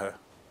बनता है,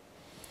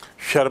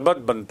 शरबत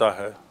बनता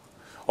है,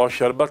 और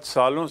शरबत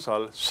सालों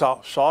साल,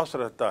 सॉस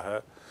रहता है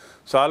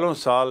सालों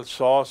साल,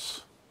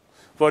 sauce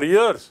for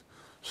years,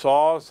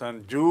 sauce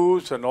and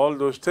juice and all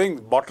those things,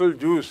 bottled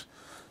juice,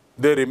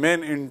 they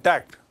remain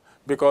intact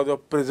because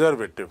of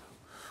preservative.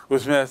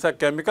 उसमें ऐसा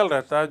केमिकल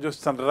रहता है जो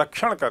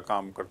संरक्षण का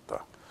काम करता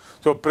है।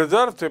 So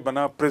preserve से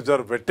बना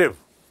preservative.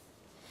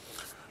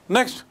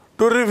 Next,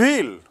 to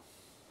reveal.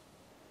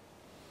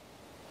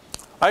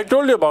 I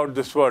told you about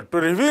this word.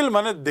 To reveal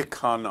माने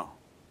दिखाना.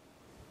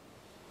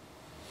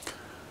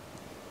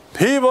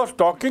 He was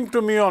talking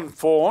to me on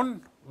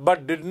phone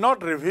but did not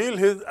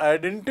reveal his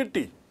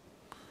identity.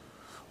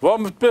 वह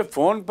मुझ पे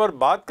फोन पर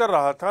बात कर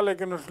रहा था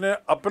लेकिन उसने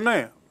अपने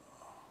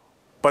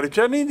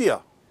परिचय नहीं दिया,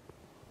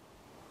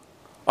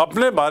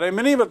 अपने बारे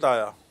में नहीं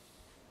बताया।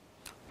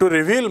 टू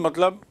रिवील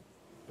मतलब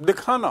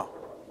दिखाना,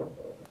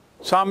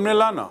 सामने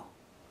लाना।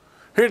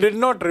 He did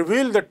not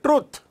reveal the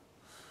truth.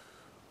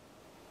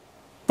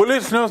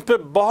 Police ने उस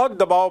पर बहुत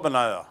दबाव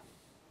बनाया,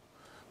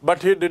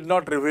 but he did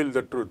not reveal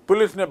the truth.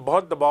 Police ने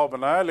बहुत दबाव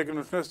बनाया लेकिन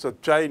उसने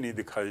सच्चाई नहीं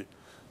दिखाई,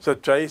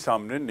 सच्चाई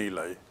सामने नहीं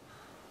लाई।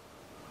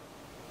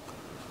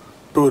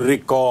 To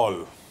recall,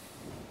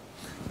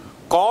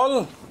 call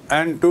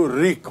and to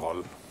recall.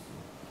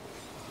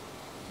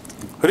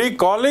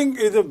 Recalling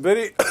is a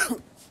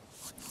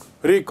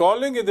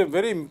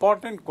very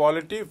important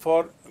quality for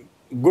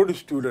good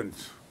students.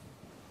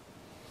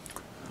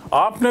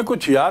 आपने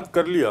कुछ याद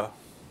कर लिया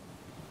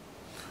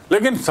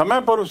लेकिन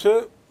समय पर उसे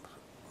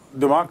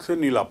दिमाग से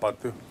नहीं ला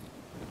पाते,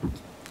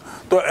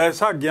 तो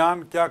ऐसा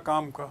ज्ञान क्या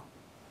काम का।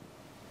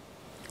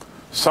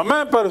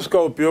 समय पर उसका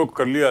उपयोग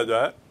कर लिया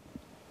जाए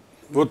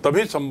वो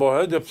तभी संभव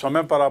है जब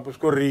समय पर आप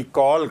उसको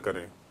रिकॉल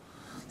करें,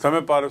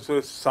 समय पर उसे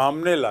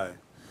सामने लाएं।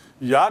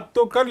 याद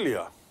तो कर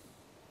लिया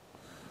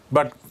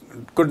बट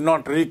कुड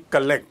नॉट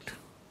रिकलेक्ट,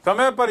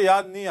 समय पर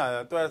याद नहीं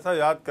आया तो ऐसा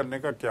याद करने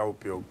का क्या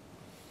उपयोग।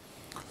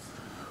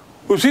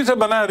 उसी से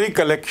बना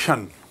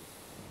recollection.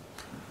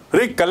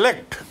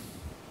 Recollect,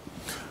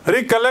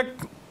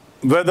 recollect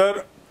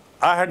whether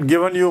I had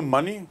given you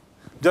money.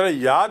 जरा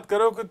याद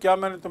करो कि क्या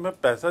मैंने तुम्हें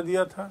पैसा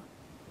दिया था।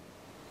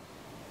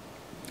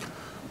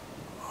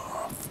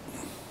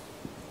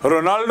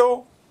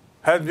 Ronaldo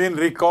has been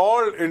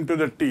recalled into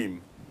the team.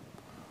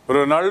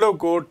 Ronaldo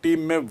को टीम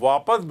में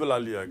वापस बुला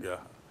लिया गया,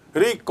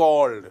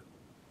 recalled.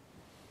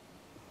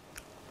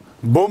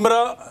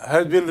 Bumrah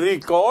has been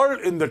recalled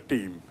in the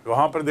team.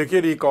 वहां पर देखिए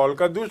रिकॉल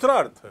का दूसरा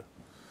अर्थ है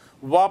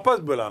वापस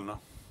बुलाना,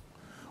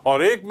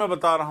 और एक मैं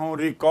बता रहा हूं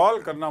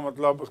रिकॉल करना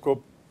मतलब उसको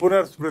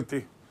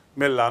पुनर्स्मृति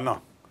में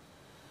लाना,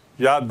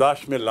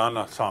 याददाश्त में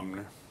लाना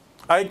सामने।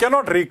 I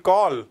cannot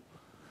recall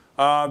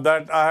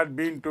that I had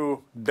been to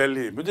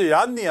Delhi. मुझे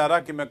याद नहीं आ रहा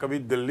कि मैं कभी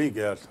दिल्ली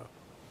गया था।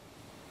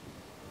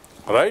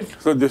 Right?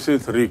 So this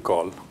is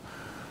recall.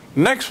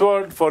 Next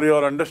word for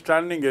your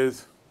understanding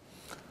is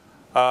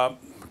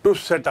to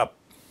set up.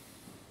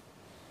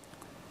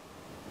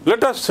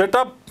 Let us set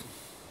up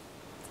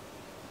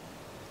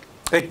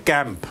a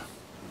camp.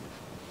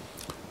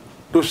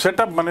 To set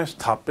up माने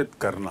स्थापित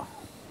करना,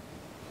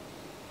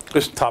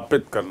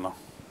 स्थापित करना।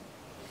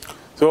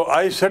 So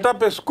I set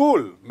up a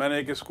school. मैंने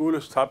एक स्कूल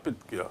स्थापित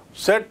किया।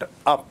 Set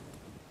up.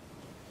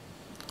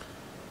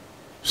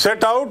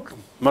 Set out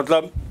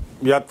मतलब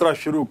यात्रा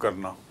शुरू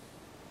करना।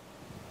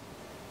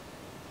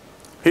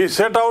 He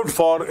set out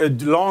for a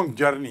long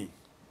journey.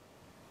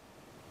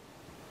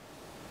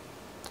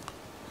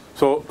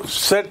 So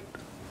set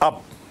up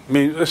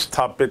means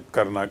स्थापित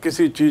करना,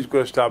 किसी चीज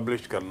को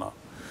establish करना।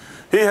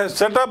 He has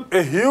set up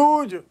a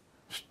huge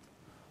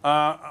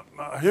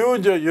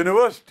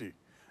university.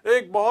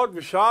 एक बहुत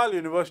विशाल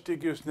यूनिवर्सिटी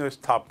की उसने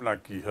स्थापना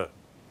की है।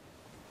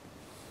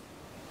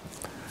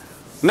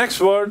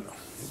 Next word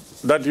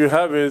that you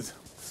have is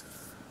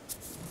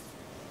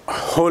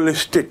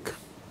holistic.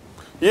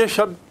 ये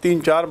शब्द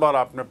 3-4 बार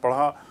आपने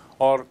पढ़ा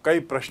और कई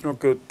प्रश्नों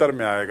के उत्तर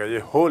में आएगा ये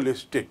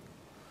होलिस्टिक,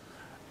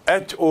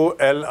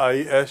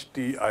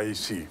 HOLISTIC।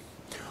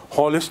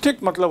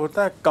 होलिस्टिक मतलब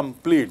होता है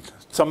कंप्लीट,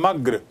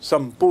 समग्र,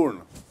 संपूर्ण,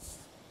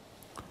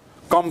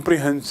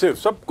 कॉम्प्रिहेंसिव,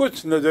 सब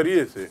कुछ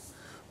नजरिए से,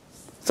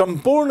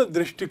 संपूर्ण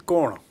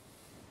दृष्टिकोण।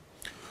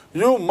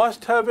 You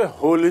must have a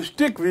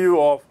holistic view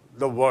of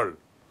the world.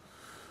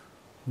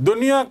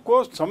 दुनिया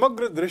को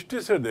समग्र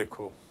दृष्टि से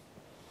देखो,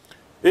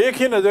 एक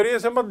ही नजरिए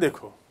से मत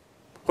देखो।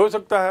 हो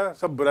सकता है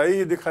सब बुराई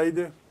ही दिखाई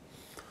दे,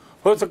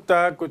 हो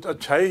सकता है कुछ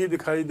अच्छाई ही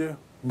दिखाई दे,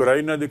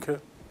 बुराई ना दिखे,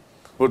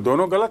 वो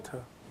दोनों गलत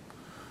है।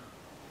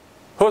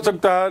 हो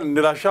सकता है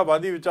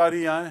निराशावादी विचार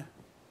ही आए,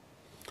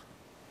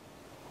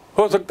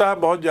 हो सकता है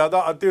बहुत ज्यादा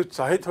अति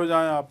उत्साहित हो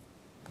जाएं आप।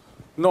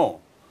 No,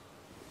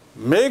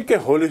 make a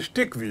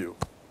holistic view.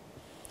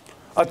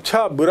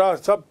 अच्छा बुरा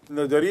सब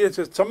नजरिए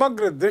से,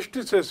 समग्र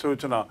दृष्टि से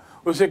सोचना,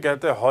 उसे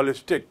कहते हैं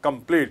होलिस्टिक,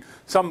 कंप्लीट,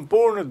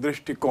 संपूर्ण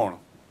दृष्टिकोण।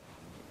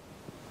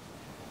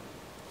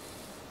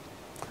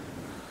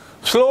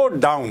 स्लो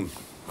डाउन,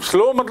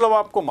 स्लो मतलब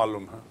आपको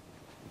मालूम है,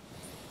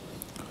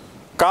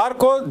 कार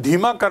को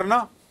धीमा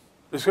करना,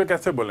 इसको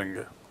कैसे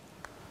बोलेंगे?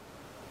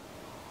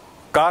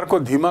 कार को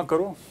धीमा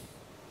करो,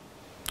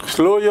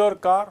 slow your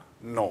car,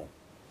 no.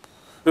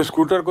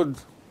 Scooter को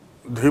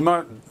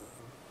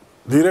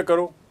धीरे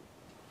करो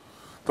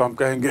तो हम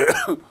कहेंगे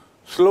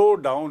slow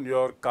down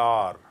your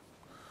car,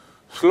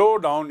 slow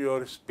down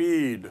your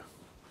speed,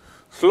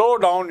 slow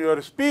down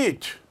your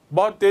speech.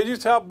 बहुत तेजी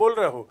से आप बोल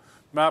रहे हो,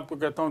 मैं आपको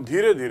कहता हूँ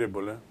धीरे धीरे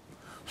बोलें।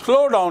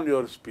 स्लो डाउन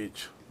योर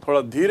स्पीच,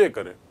 थोड़ा धीरे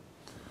करें।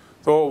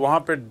 तो वहाँ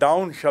पे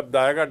डाउन शब्द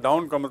आएगा।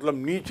 डाउन का मतलब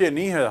नीचे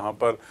नहीं है, यहाँ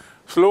पर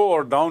स्लो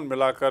और डाउन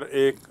मिलाकर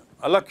एक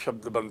अलग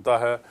शब्द बनता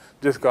है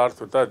जिसका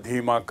अर्थ होता है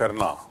धीमा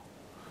करना,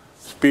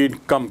 स्पीड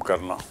कम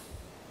करना।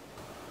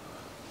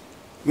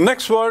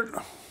 Next word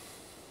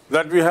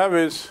that we have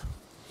is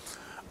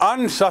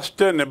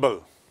unsustainable.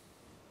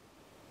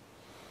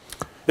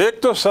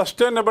 एक तो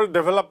सस्टेनेबल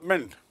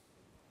डेवलपमेंट,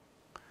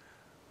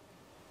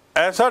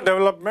 ऐसा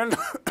development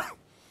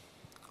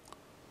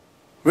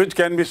which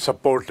can be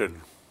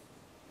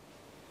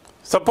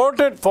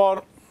supported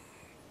for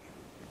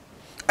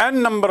n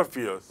number of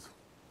years,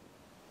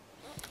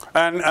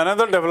 and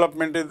another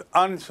development is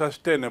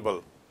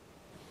unsustainable,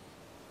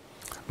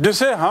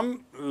 जिसे हम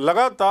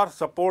लगातार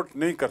सपोर्ट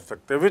नहीं कर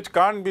सकते, which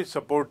can't be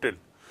supported,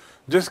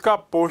 जिसका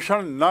पोषण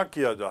ना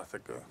किया जा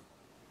सके।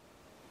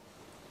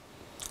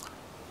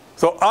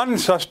 So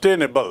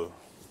unsustainable,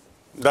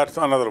 that's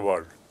another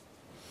word.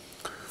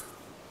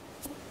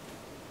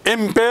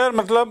 Impair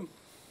मतलब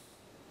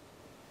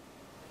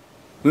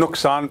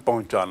नुकसान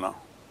पहुंचाना,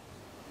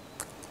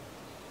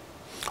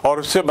 और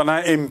उससे बना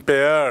है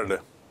इम्पेयर्ड।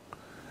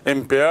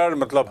 इम्पेयर्ड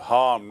मतलब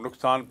हार्म,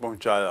 नुकसान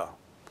पहुंचाया,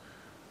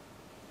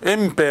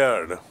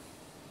 impaired.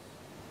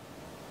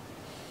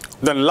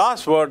 Then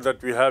last word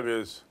that we have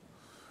is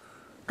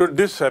to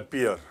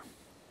disappear,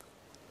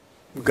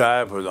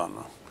 गायब हो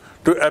जाना।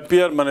 To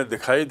appear माने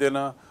दिखाई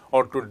देना,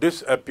 और to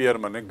disappear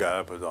माने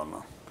गायब हो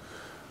जाना।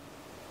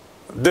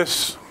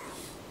 This,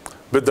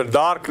 with the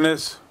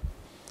darkness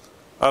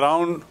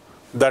around,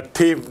 that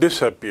thief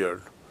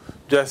disappeared.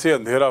 जैसे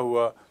अंधेरा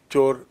हुआ,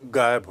 चोर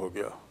गायब हो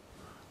गया,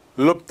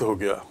 लुप्त हो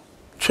गया,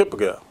 छिप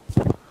गया।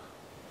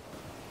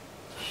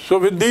 So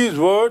with these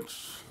words,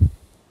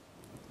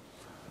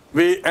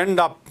 we end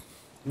up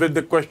with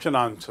the question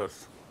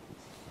answers.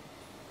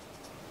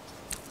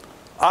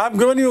 I have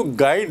given you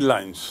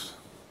guidelines.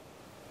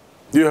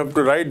 You have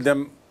to write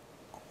them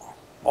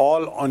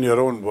all on your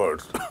own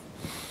words.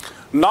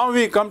 Now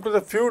we come to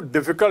the few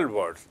difficult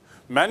words.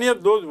 Many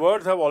of those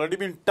words have already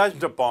been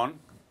touched upon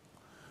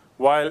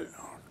while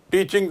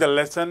teaching the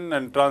lesson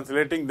and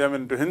translating them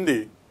into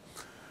Hindi.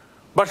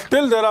 But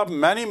still there are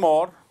many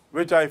more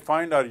which I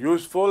find are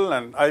useful,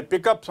 and I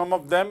pick up some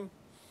of them,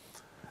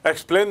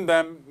 explain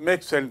them,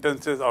 make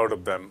sentences out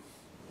of them.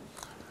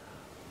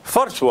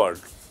 First word,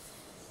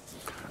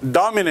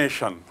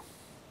 domination.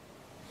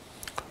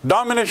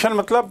 Domination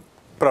मतलब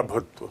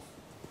प्रभुत्व,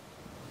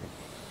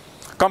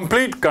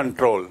 complete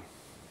control.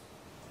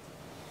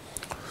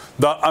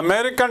 The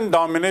American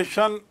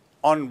domination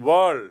on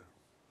world,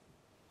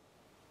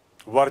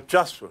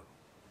 वर्चस्व,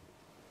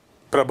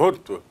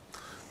 प्रभुत्व.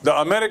 The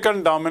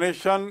American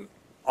domination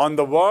on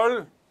the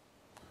world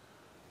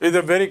is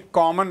a very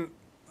common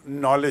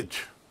knowledge.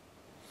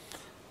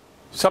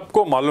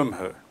 सबको मालूम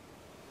है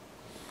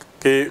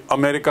कि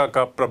America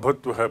का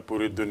प्रभुत्व है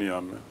पूरी दुनिया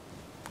में,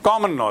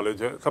 कॉमन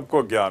नॉलेज है,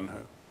 सबको ज्ञान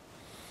है.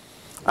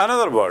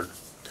 Another word,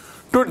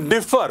 to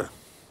differ,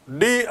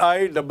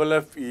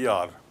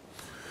 D-I-F-F-E-R.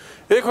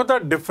 एक होता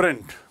है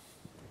डिफरेंट,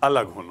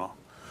 अलग होना,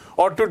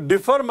 और टू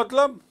डिफर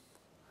मतलब,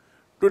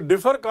 टू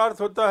डिफर का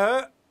अर्थ होता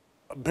है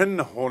भिन्न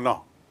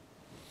होना.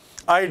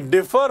 आई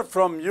differ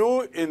from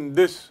you in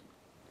this,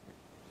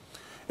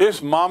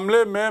 इस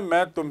मामले में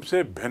मैं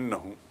तुमसे भिन्न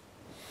हूं.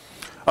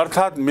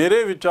 अर्थात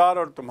मेरे विचार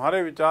और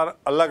तुम्हारे विचार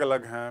अलग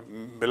अलग हैं,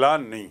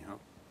 मिलान नहीं है.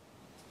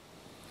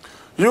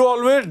 You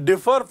always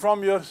differ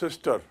from your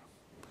sister,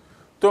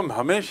 तुम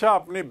हमेशा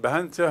अपनी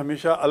बहन से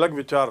हमेशा अलग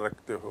विचार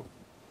रखते हो.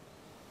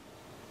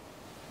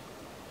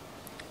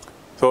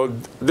 So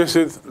this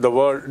is the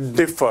word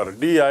differ,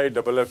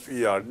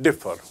 D-I-F-F-E-R,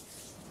 differ.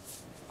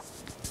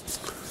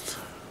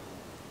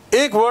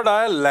 एक वर्ड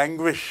आया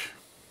languish,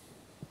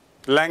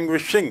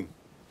 languishing.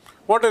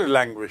 What is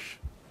languish?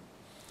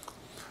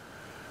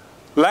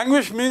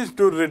 Languish means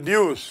to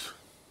reduce,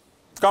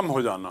 कम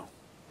हो जाना,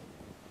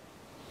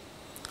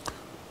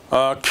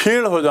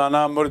 क्षीण हो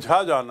जाना,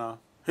 मुरझा जाना.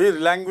 He is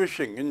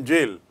languishing in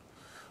jail.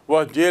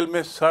 वह जेल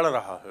में सड़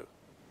रहा है,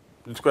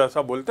 जिसको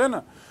ऐसा बोलते हैं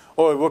ना,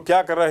 और वो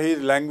क्या कर रहा है? He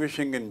is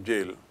languishing in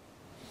jail.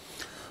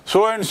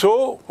 So and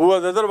so, who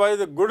was otherwise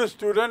a good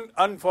student,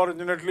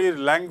 unfortunately is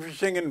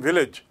languishing in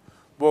village.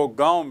 वो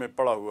गांव में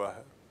पड़ा हुआ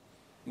है,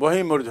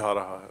 वही मुरझा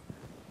रहा है.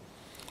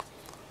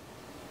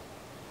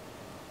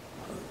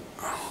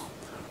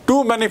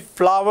 Too many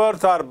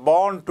flowers are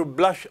born to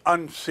blush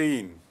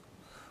unseen.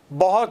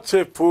 बहुत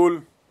से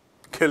फूल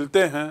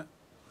खिलते हैं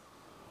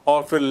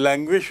और फिर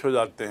लैंग्विश हो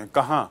जाते हैं.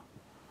 कहाँ?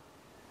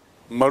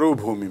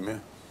 मरुभूमि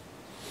में.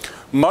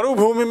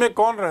 मरुभूमि में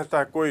कौन रहता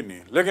है? कोई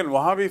नहीं, लेकिन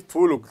वहाँ भी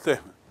फूल उगते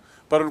हैं,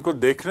 पर उनको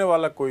देखने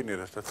वाला कोई नहीं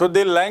रहता। सो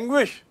दे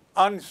लैंग्विश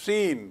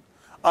अनसीन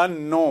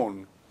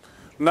अननोन,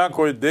 ना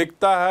कोई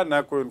देखता है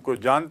ना कोई उनको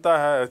जानता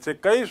है। ऐसे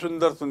कई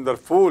सुंदर सुंदर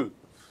फूल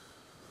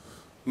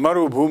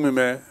मरुभूमि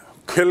में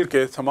खिल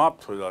के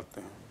समाप्त हो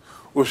जाते हैं,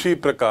 उसी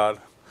प्रकार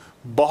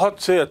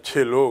बहुत से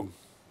अच्छे लोग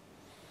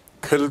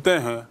खिलते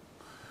हैं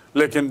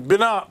लेकिन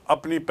बिना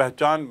अपनी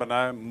पहचान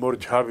बनाए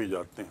मुरझा भी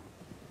जाते हैं।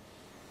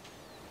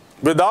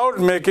 Without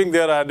making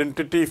their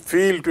identity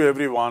feel to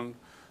everyone,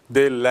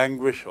 they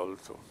languish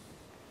also,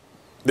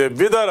 they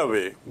विदर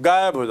away,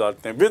 गायब हो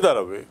जाते हैं, विदर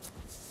अवे।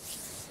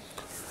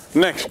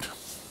 नेक्स्ट,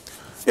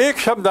 एक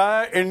शब्द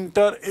आया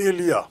इंटर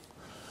एलिया।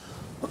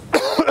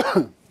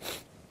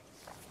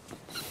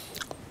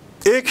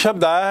 एक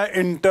शब्द आया है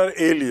इंटर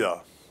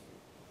एलिया।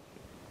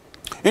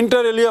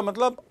 इंटर एलिया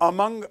मतलब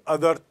अमंग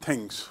अदर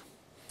थिंग्स,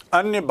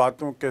 अन्य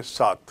बातों के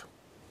साथ,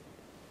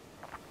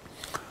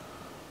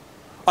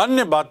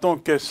 अन्य बातों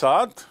के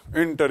साथ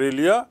inter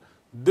Elia,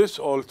 this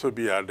also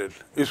be added,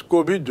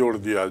 इसको भी जोड़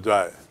दिया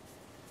जाए।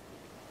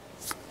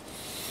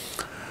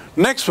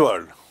 Next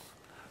word,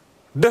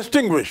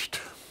 distinguished.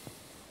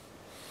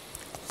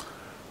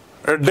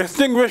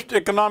 Distinguished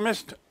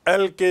economist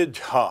L.K.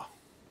 Jha,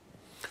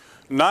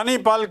 नानी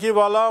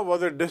Palkhivala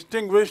was a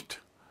distinguished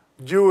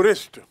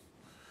jurist.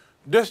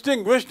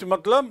 Distinguished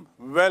मतलब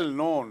well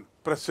known,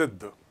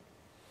 प्रसिद्ध।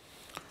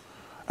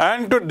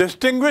 And to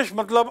distinguish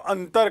मतलब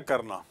अंतर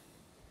करना।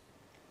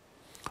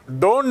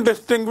 Don't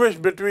distinguish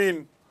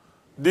between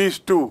these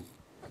two,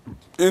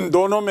 इन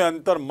दोनों में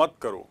अंतर मत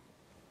करो।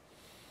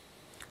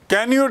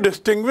 Can you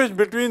distinguish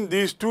between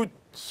these two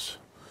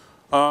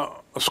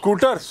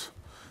scooters?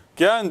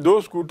 क्या इन दो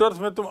स्कूटर्स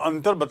में तुम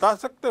अंतर बता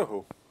सकते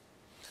हो?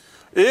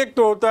 एक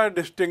तो होता है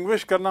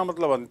डिस्टिंग्विश करना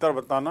मतलब अंतर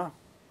बताना,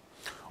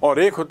 और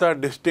एक होता है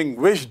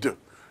डिस्टिंग्विश्ड।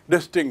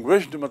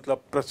 डिस्टिंग्विश्ड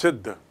मतलब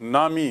प्रसिद्ध,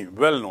 नामी,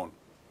 वेल नोन।